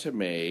want to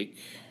make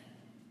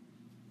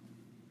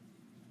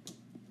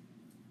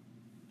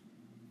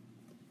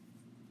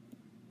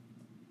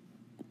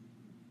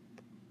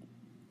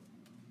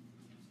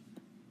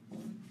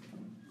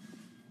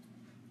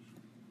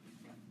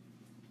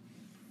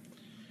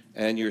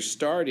and you're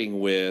starting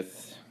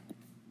with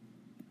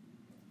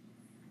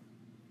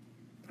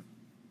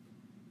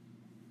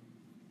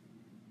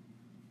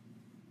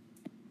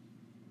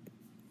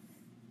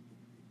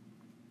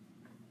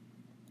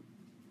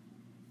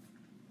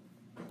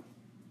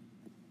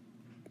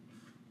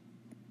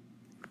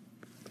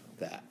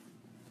that.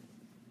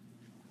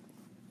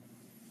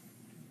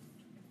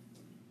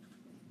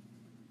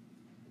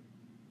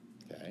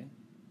 Okay.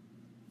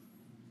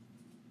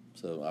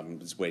 So I'm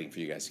just waiting for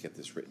you guys to get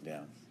this written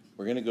down.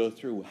 We're going to go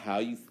through how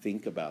you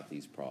think about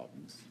these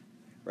problems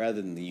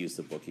rather than use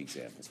the book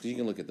examples, because you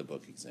can look at the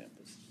book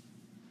examples.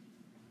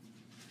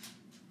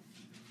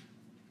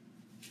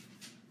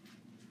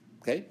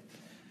 Okay?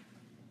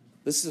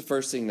 This is the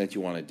first thing that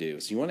you want to do.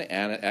 So you want to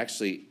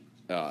actually,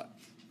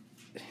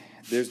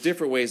 there's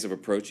different ways of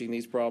approaching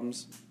these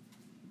problems.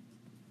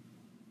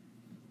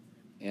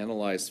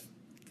 Analyze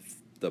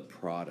the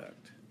product.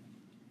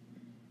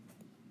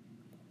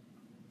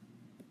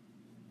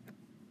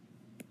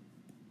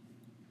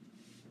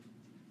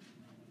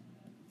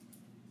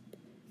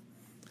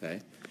 Okay?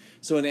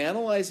 So in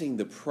analyzing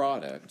the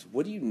product,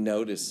 what do you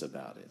notice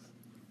about it?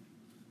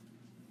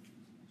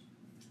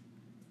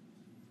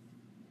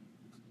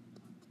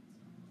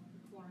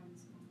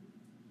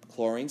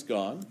 Chlorine's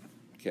gone.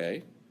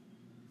 Okay.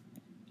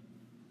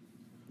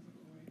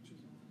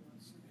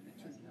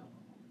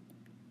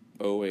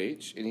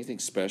 OH. Anything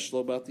special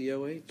about the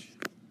OH?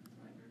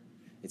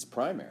 It's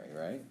primary,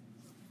 right?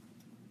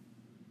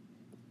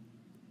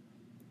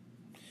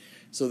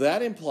 So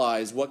that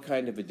implies what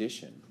kind of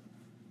addition?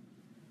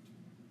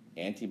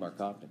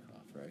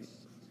 Anti-Markovnikov, right?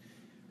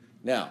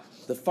 Now,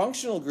 the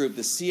functional group,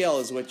 the Cl,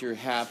 is what you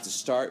have to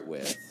start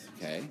with,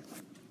 okay?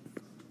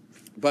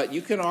 But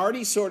you can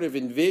already sort of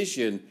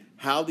envision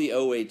how the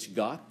OH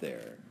got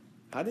there.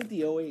 How did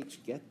the OH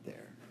get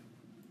there?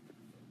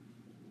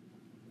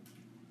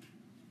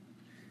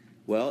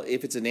 Well,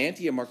 if it's an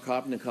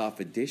anti-Markovnikov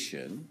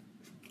addition,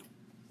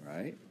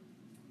 right,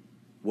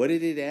 what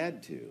did it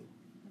add to?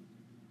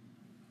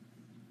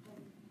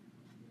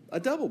 A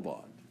double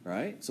bond,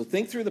 right? So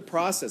think through the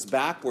process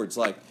backwards,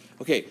 like,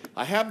 okay,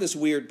 I have this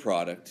weird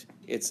product.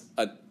 It's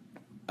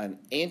an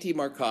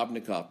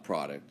anti-Markovnikov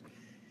product.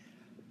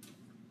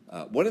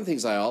 One of the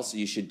things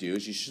you should do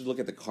is you should look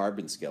at the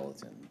carbon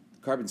skeleton.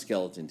 The carbon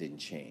skeleton didn't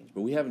change,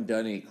 but we haven't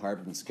done any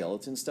carbon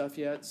skeleton stuff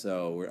yet,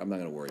 so I'm not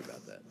going to worry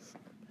about that.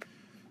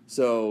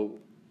 So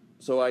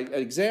I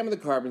examine the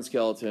carbon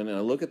skeleton and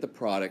I look at the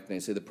product and I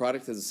say the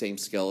product has the same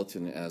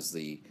skeleton as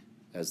the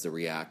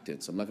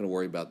reactant, so I'm not going to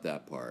worry about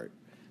that part.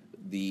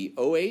 The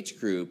OH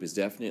group is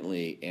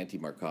definitely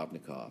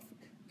anti-Markovnikov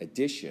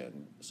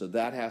addition, so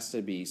that has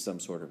to be some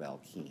sort of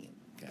alkene.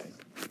 Okay,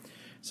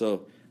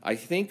 so I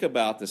think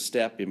about the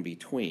step in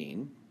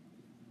between,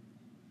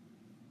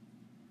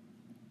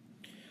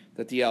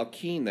 that the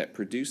alkene that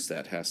produced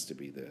that has to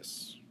be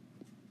this.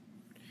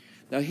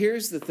 Now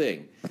here's the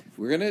thing.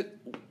 We're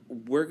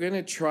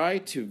gonna try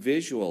to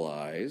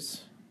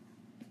visualize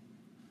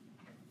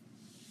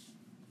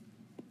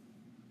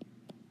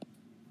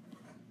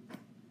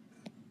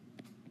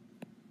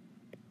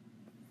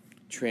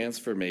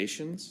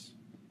transformations.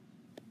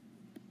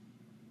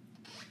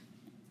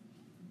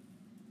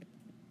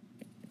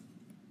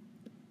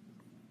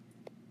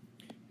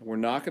 We're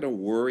not going to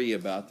worry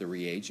about the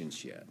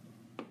reagents yet.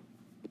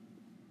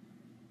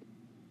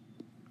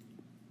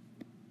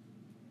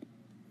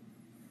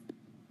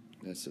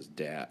 This is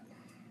DAT.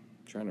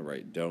 I'm trying to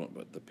write don't,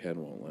 but the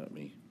pen won't let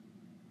me.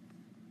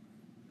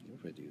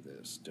 if I do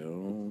this?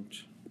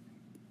 Don't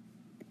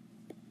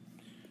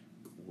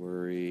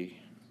worry,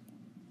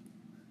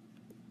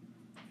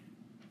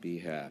 be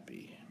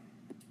happy.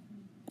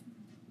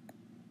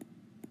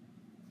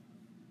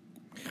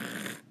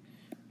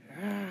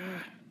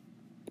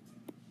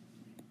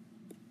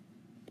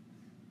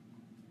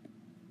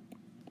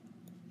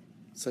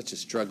 Such a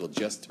struggle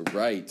just to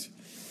write.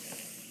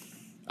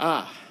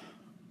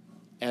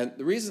 And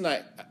the reason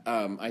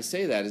I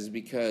say that is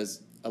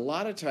because a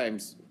lot of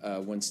times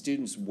when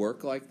students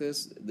work like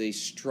this, they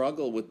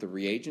struggle with the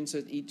reagents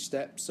at each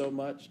step so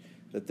much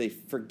that they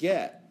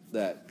forget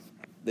that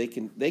they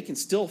can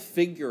still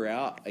figure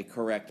out a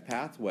correct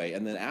pathway,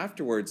 and then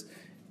afterwards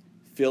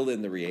fill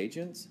in the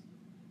reagents.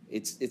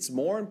 It's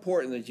more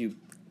important that you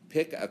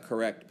pick a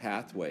correct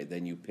pathway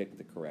than you pick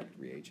the correct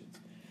reagents.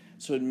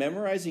 So in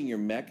memorizing your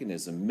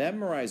mechanism,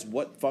 memorize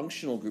what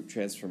functional group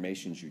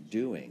transformations you're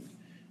doing,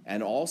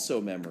 and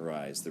also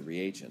memorize the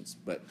reagents.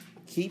 But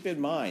keep in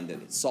mind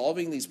that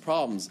solving these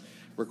problems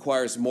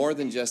requires more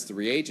than just the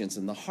reagents,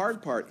 and the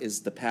hard part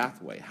is the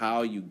pathway,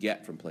 how you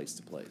get from place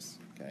to place,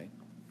 okay?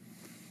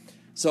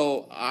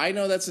 So I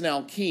know that's an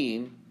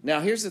alkene. Now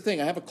here's the thing,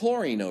 I have a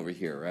chlorine over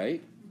here,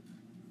 right?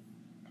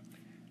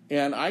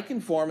 And I can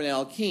form an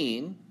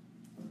alkene,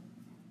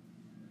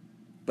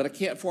 but I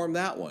can't form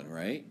that one,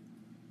 right?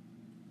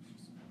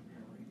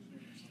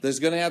 There's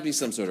going to have to be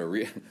some sort of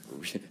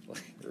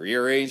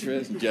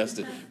rearrangement.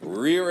 Justin,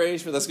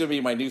 rearrangement. That's going to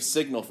be my new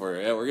signal for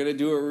it. Yeah, we're going to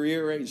do a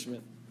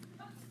rearrangement.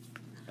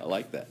 I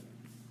like that.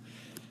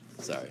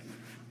 Sorry.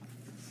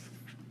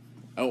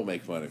 I won't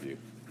make fun of you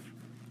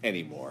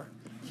anymore.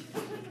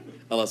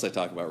 Unless I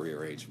talk about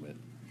rearrangement.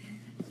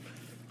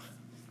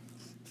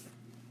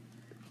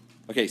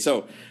 Okay,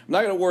 so I'm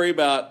not going to worry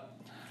about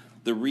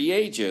the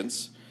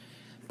reagents,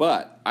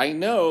 but I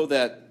know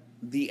that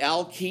the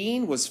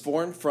alkene was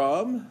formed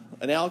from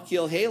an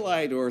alkyl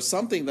halide or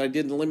something that I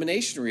did an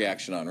elimination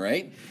reaction on,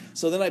 right?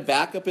 So then I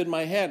back up in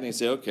my head and I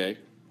say, okay,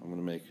 I'm going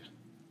to make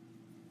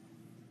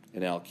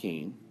an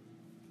alkene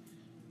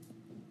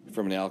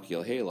from an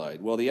alkyl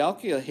halide. Well, the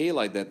alkyl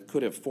halide that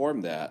could have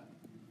formed that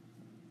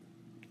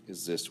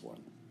is this one.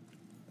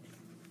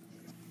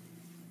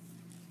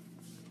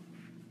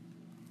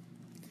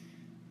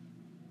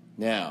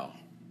 Now,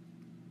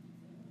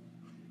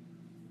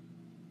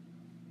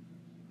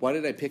 why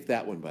did I pick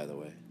that one, by the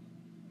way?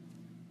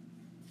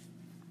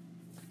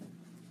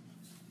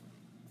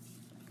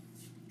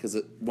 Because,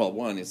 well,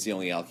 one, it's the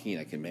only alkene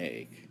I can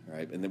make,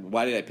 right? And then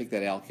why did I pick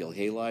that alkyl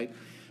halide?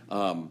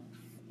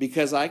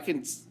 Because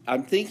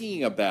I'm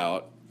thinking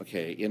about,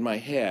 okay, in my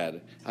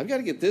head, I've got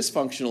to get this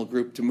functional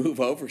group to move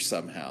over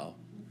somehow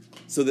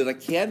so that I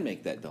can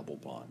make that double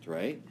bond,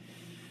 right?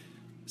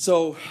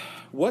 So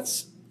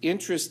what's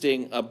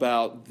interesting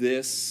about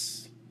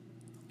this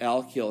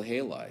alkyl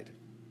halide?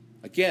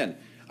 Again,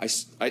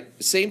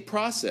 same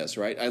process,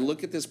 right? I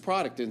look at this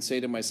product and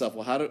say to myself,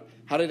 well,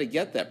 how did I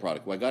get that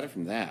product? Well, I got it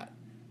from that,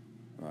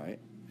 right?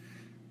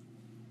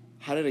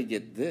 How did I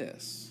get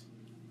this?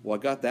 Well,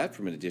 I got that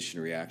from an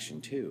addition reaction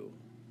too,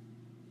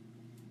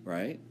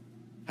 right?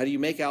 How do you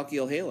make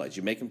alkyl halides?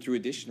 You make them through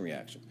addition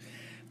reactions.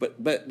 But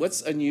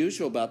what's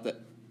unusual about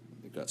that?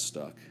 It got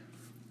stuck.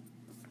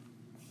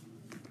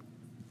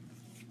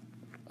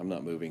 I'm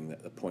not moving.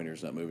 The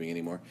pointer's not moving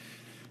anymore.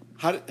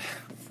 Well,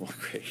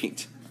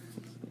 great.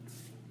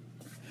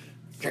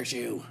 Curse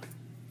you.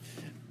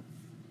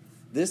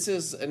 This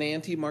is an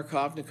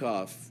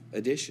anti-Markovnikov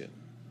addition.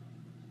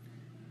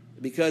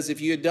 Because if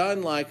you had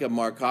done like a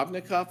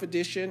Markovnikov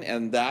addition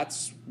and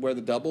that's where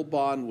the double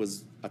bond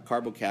was a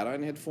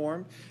carbocation had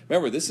formed,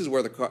 remember this is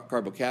where the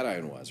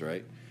carbocation was,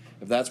 right?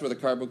 If that's where the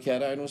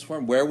carbocation was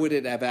formed, where would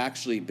it have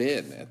actually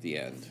been at the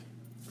end?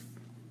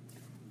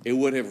 It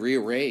would have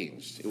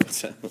rearranged.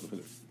 I'm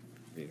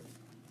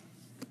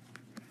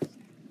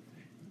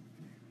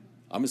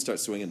going to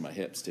start swinging my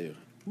hips too.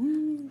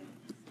 Woo.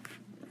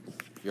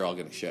 You're all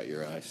going to shut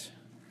your eyes.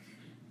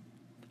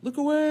 Look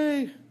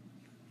away.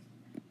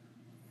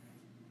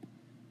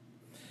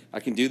 I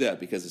can do that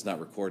because it's not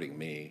recording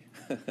me.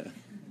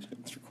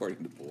 It's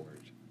recording the board.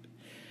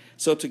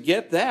 So to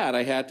get that,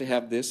 I had to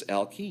have this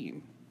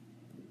alkene.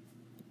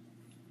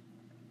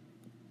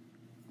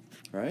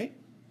 Right?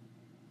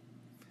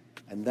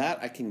 And that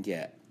I can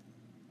get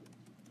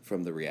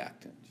from the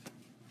reactant.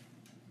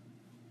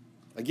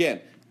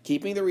 Again,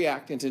 keeping the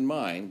reactant in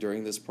mind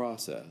during this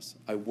process,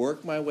 I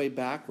work my way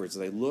backwards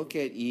and I look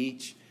at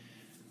each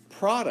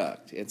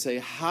product and say,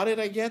 how did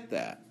I get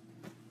that?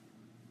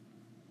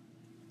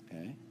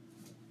 Okay?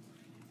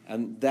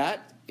 And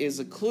that is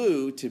a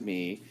clue to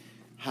me.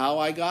 How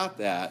I got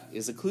that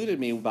is a clue to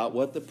me about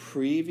what the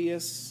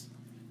previous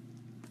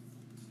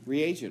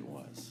reagent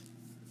was.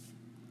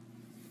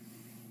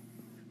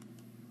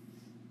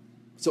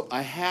 So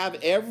I have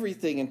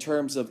everything in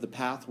terms of the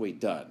pathway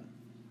done.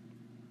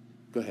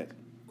 Go ahead.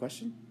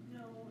 Question? No,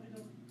 I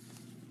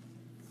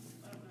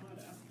don't know how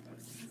to ask a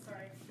question.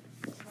 Sorry,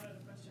 I don't have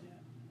a question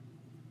yet.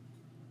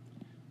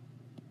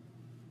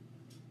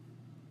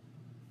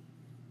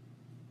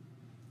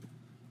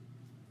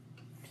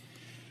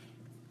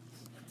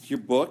 Your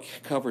book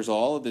covers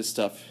all of this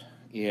stuff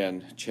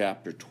in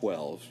chapter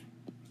 12.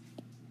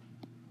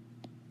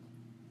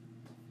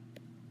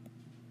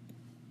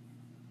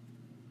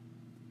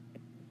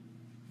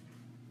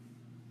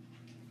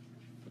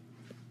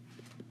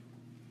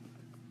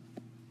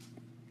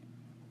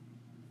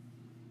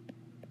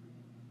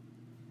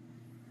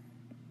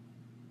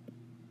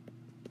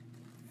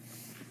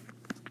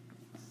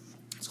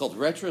 It's called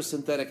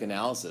retrosynthetic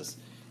analysis.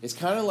 It's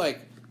kind of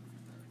like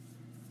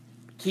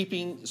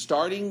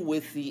starting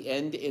with the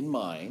end in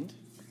mind.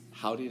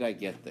 How did I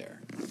get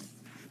there?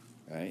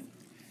 Right?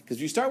 Because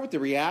if you start with the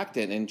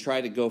reactant and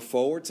try to go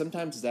forward,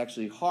 sometimes it's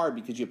actually hard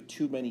because you have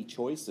too many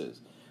choices.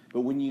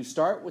 But when you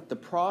start with the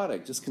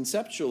product, just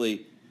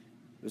conceptually,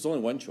 there's only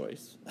one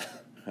choice,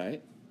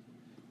 right?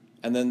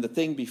 And then the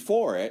thing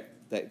before it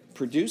that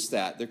produced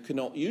that, there can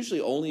usually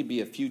only be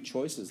a few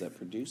choices that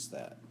produce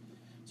that.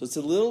 So it's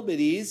a little bit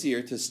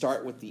easier to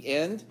start with the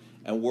end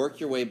and work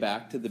your way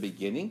back to the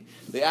beginning.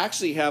 They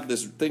actually have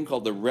this thing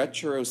called the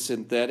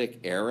retrosynthetic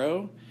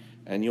arrow,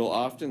 and you'll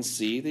often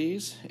see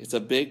these. It's a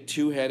big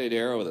two-headed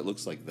arrow that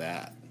looks like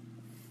that.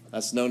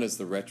 That's known as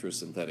the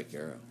retrosynthetic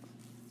arrow.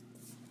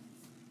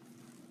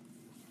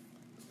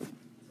 So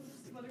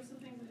just whether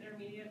something's an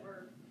intermediate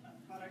or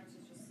a product is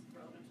just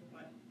relevant to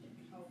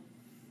how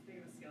big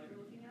of a scale you're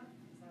looking at?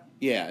 Is that...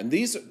 Yeah, and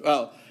these,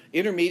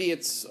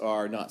 intermediates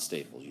are not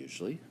stable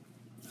usually.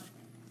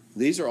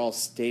 These are all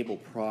stable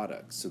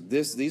products. So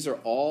these are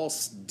all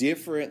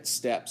different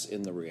steps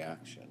in the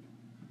reaction.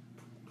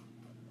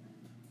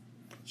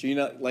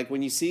 So like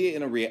when you see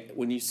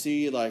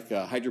like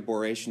a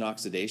hydroboration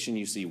oxidation,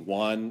 you see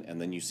 1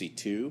 and then you see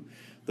 2.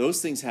 Those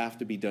things have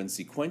to be done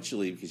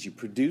sequentially because you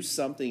produce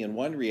something in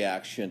one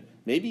reaction,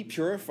 maybe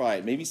purify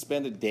it, maybe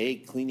spend a day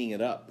cleaning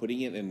it up,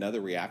 putting it in another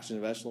reaction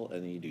vessel,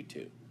 and then you do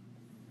 2.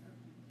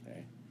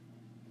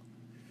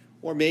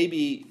 Or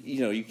maybe,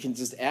 you can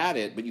just add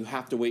it, but you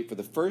have to wait for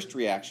the first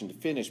reaction to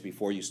finish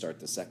before you start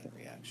the second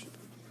reaction.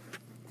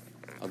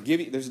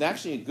 There's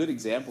actually a good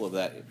example of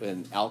that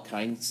in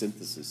alkyne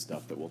synthesis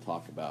stuff that we'll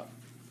talk about.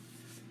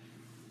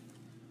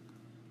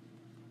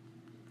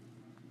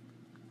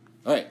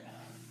 All right.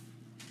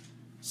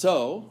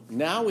 So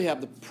now we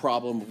have the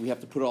problem, we have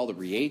to put all the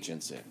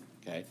reagents in,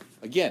 okay?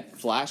 Again,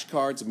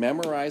 flashcards,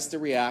 memorize the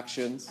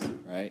reactions,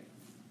 right?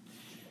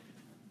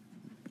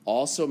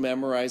 Also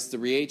memorize the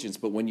reagents,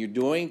 but when you're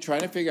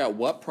trying to figure out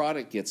what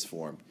product gets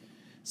formed,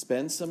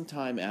 spend some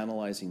time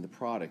analyzing the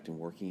product and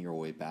working your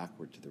way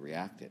backward to the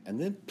reactant,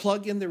 and then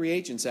plug in the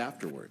reagents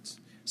afterwards.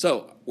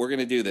 So we're going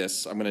to do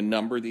this. I'm going to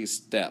number these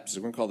steps.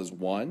 We're going to call this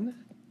 1,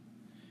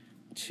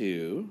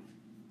 2,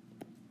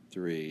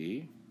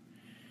 3,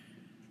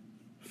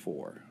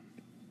 4.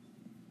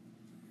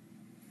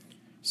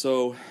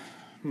 So,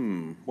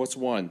 what's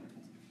 1?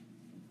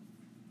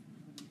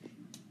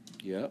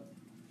 Yep.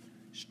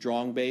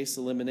 Strong base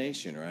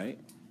elimination, right?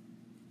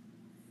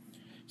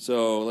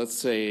 So let's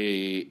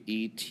say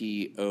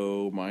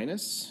ETO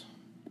minus.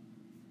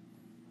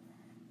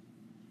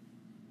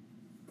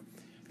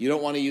 You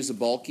don't want to use a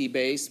bulky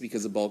base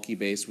because a bulky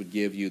base would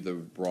give you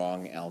the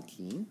wrong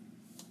alkene.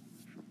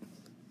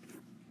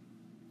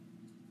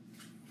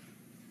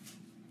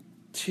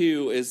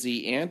 2 is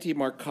the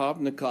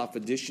anti-Markovnikov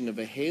addition of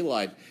a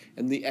halide.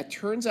 And it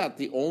turns out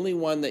the only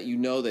one that you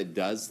know that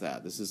does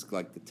that, this is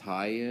like the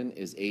tie-in,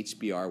 is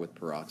HBr with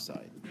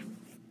peroxide.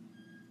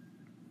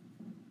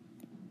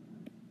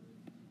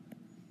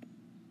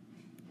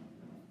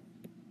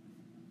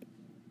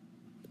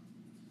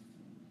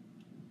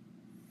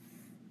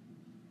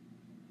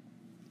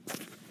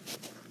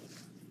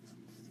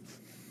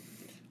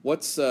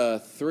 What's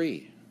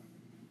 3?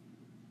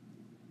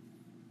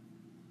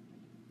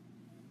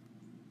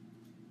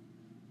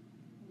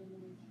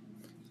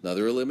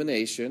 Another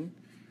elimination.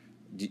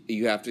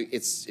 You have to.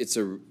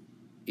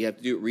 You have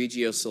to do it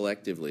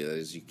regioselectively. That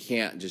is, you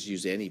can't just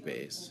use any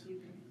base.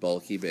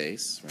 Bulky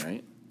base,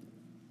 right?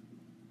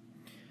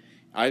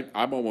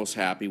 I'm almost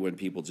happy when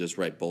people just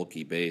write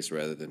bulky base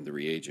rather than the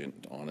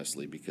reagent,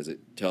 honestly, because it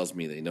tells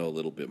me they know a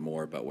little bit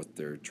more about what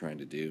they're trying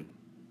to do.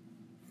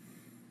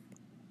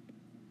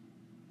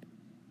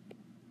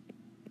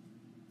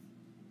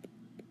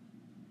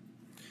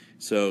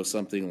 So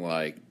something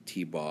like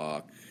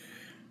T-Bach.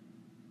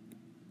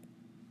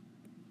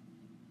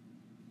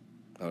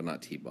 Oh,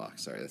 not T-Bach,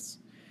 sorry, that's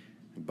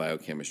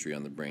biochemistry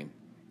on the brain.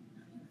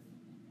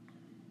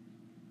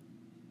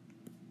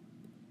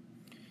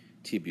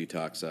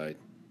 T-butoxide.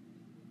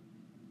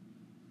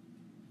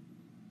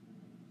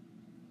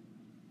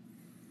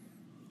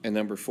 And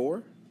number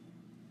 4?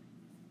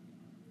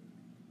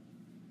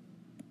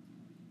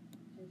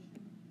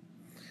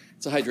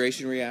 It's a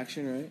hydration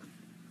reaction,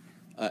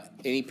 right?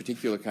 Any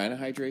particular kind of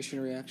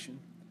hydration reaction?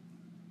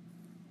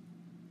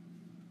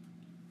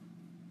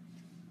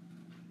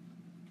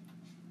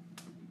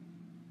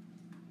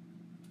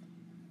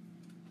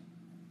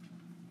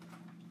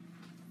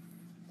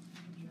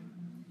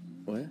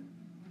 What?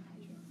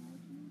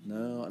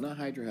 No, not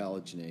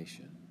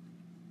hydrohalogenation.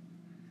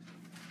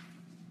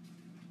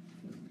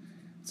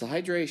 It's a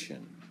hydration,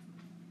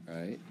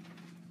 right?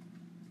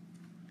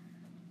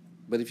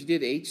 But if you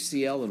did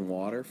HCl in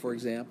water, for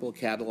example,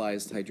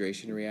 catalyzed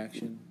hydration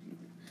reaction,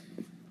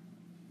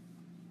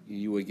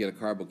 you would get a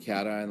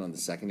carbocation on the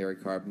secondary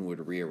carbon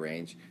would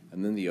rearrange,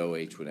 and then the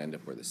OH would end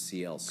up where the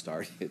Cl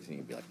started, and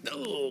you'd be like,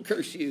 no,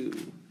 curse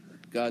you,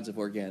 gods of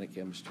organic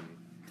chemistry.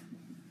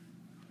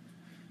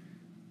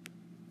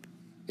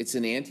 It's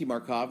an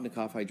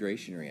anti-Markovnikov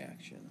hydration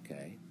reaction,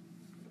 okay?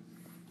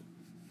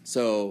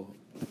 So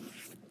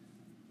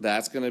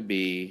that's going to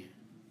be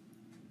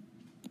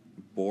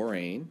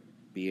borane,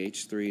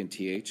 BH3 and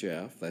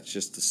THF. That's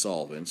just the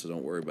solvent, so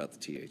don't worry about the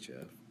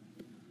THF.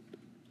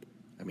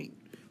 I mean,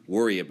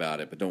 worry about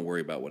it, but don't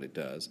worry about what it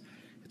does.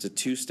 It's a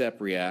two-step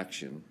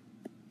reaction.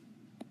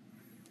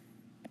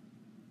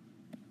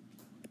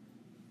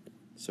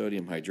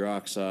 Sodium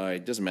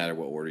hydroxide, doesn't matter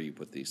what order you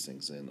put these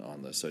things in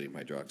on the sodium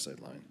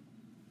hydroxide line.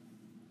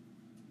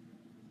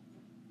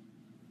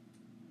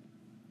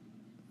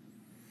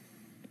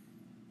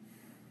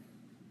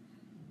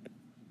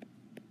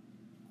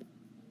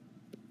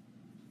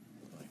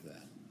 Like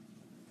that.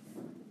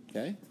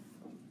 Okay?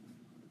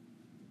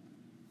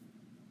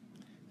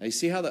 Now you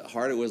see how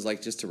hard it was,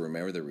 like, just to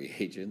remember the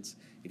reagents?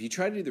 If you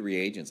try to do the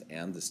reagents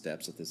and the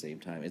steps at the same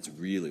time, it's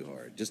really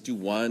hard. Just do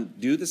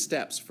the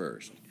steps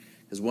first.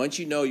 Because once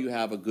you know you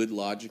have a good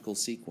logical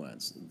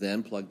sequence,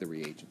 then plug the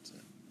reagents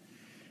in.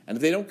 And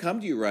if they don't come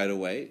to you right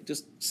away,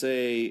 just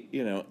say,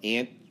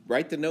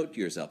 write the note to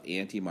yourself,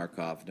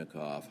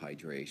 anti-Markovnikov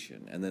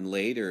hydration. And then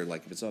later,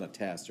 like if it's on a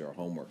test or a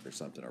homework or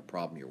something or a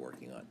problem you're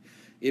working on,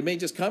 it may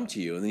just come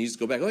to you, and then you just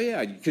go back, oh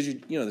yeah, because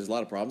there's a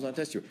lot of problems on a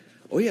test.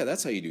 Oh yeah,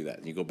 that's how you do that.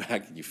 And you go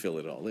back and you fill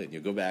it all in.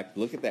 You go back,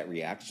 look at that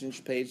reactions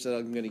page that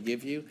I'm going to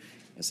give you,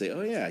 and say,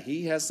 oh yeah,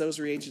 he has those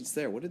reagents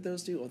there. What did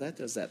those do? Oh, that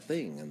does that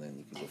thing, and then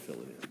you can go fill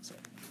it in. So.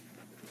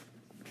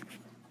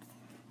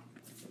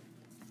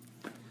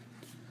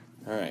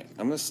 All right,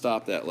 I'm going to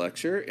stop that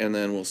lecture, and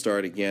then we'll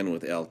start again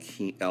with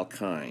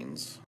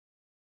alkynes.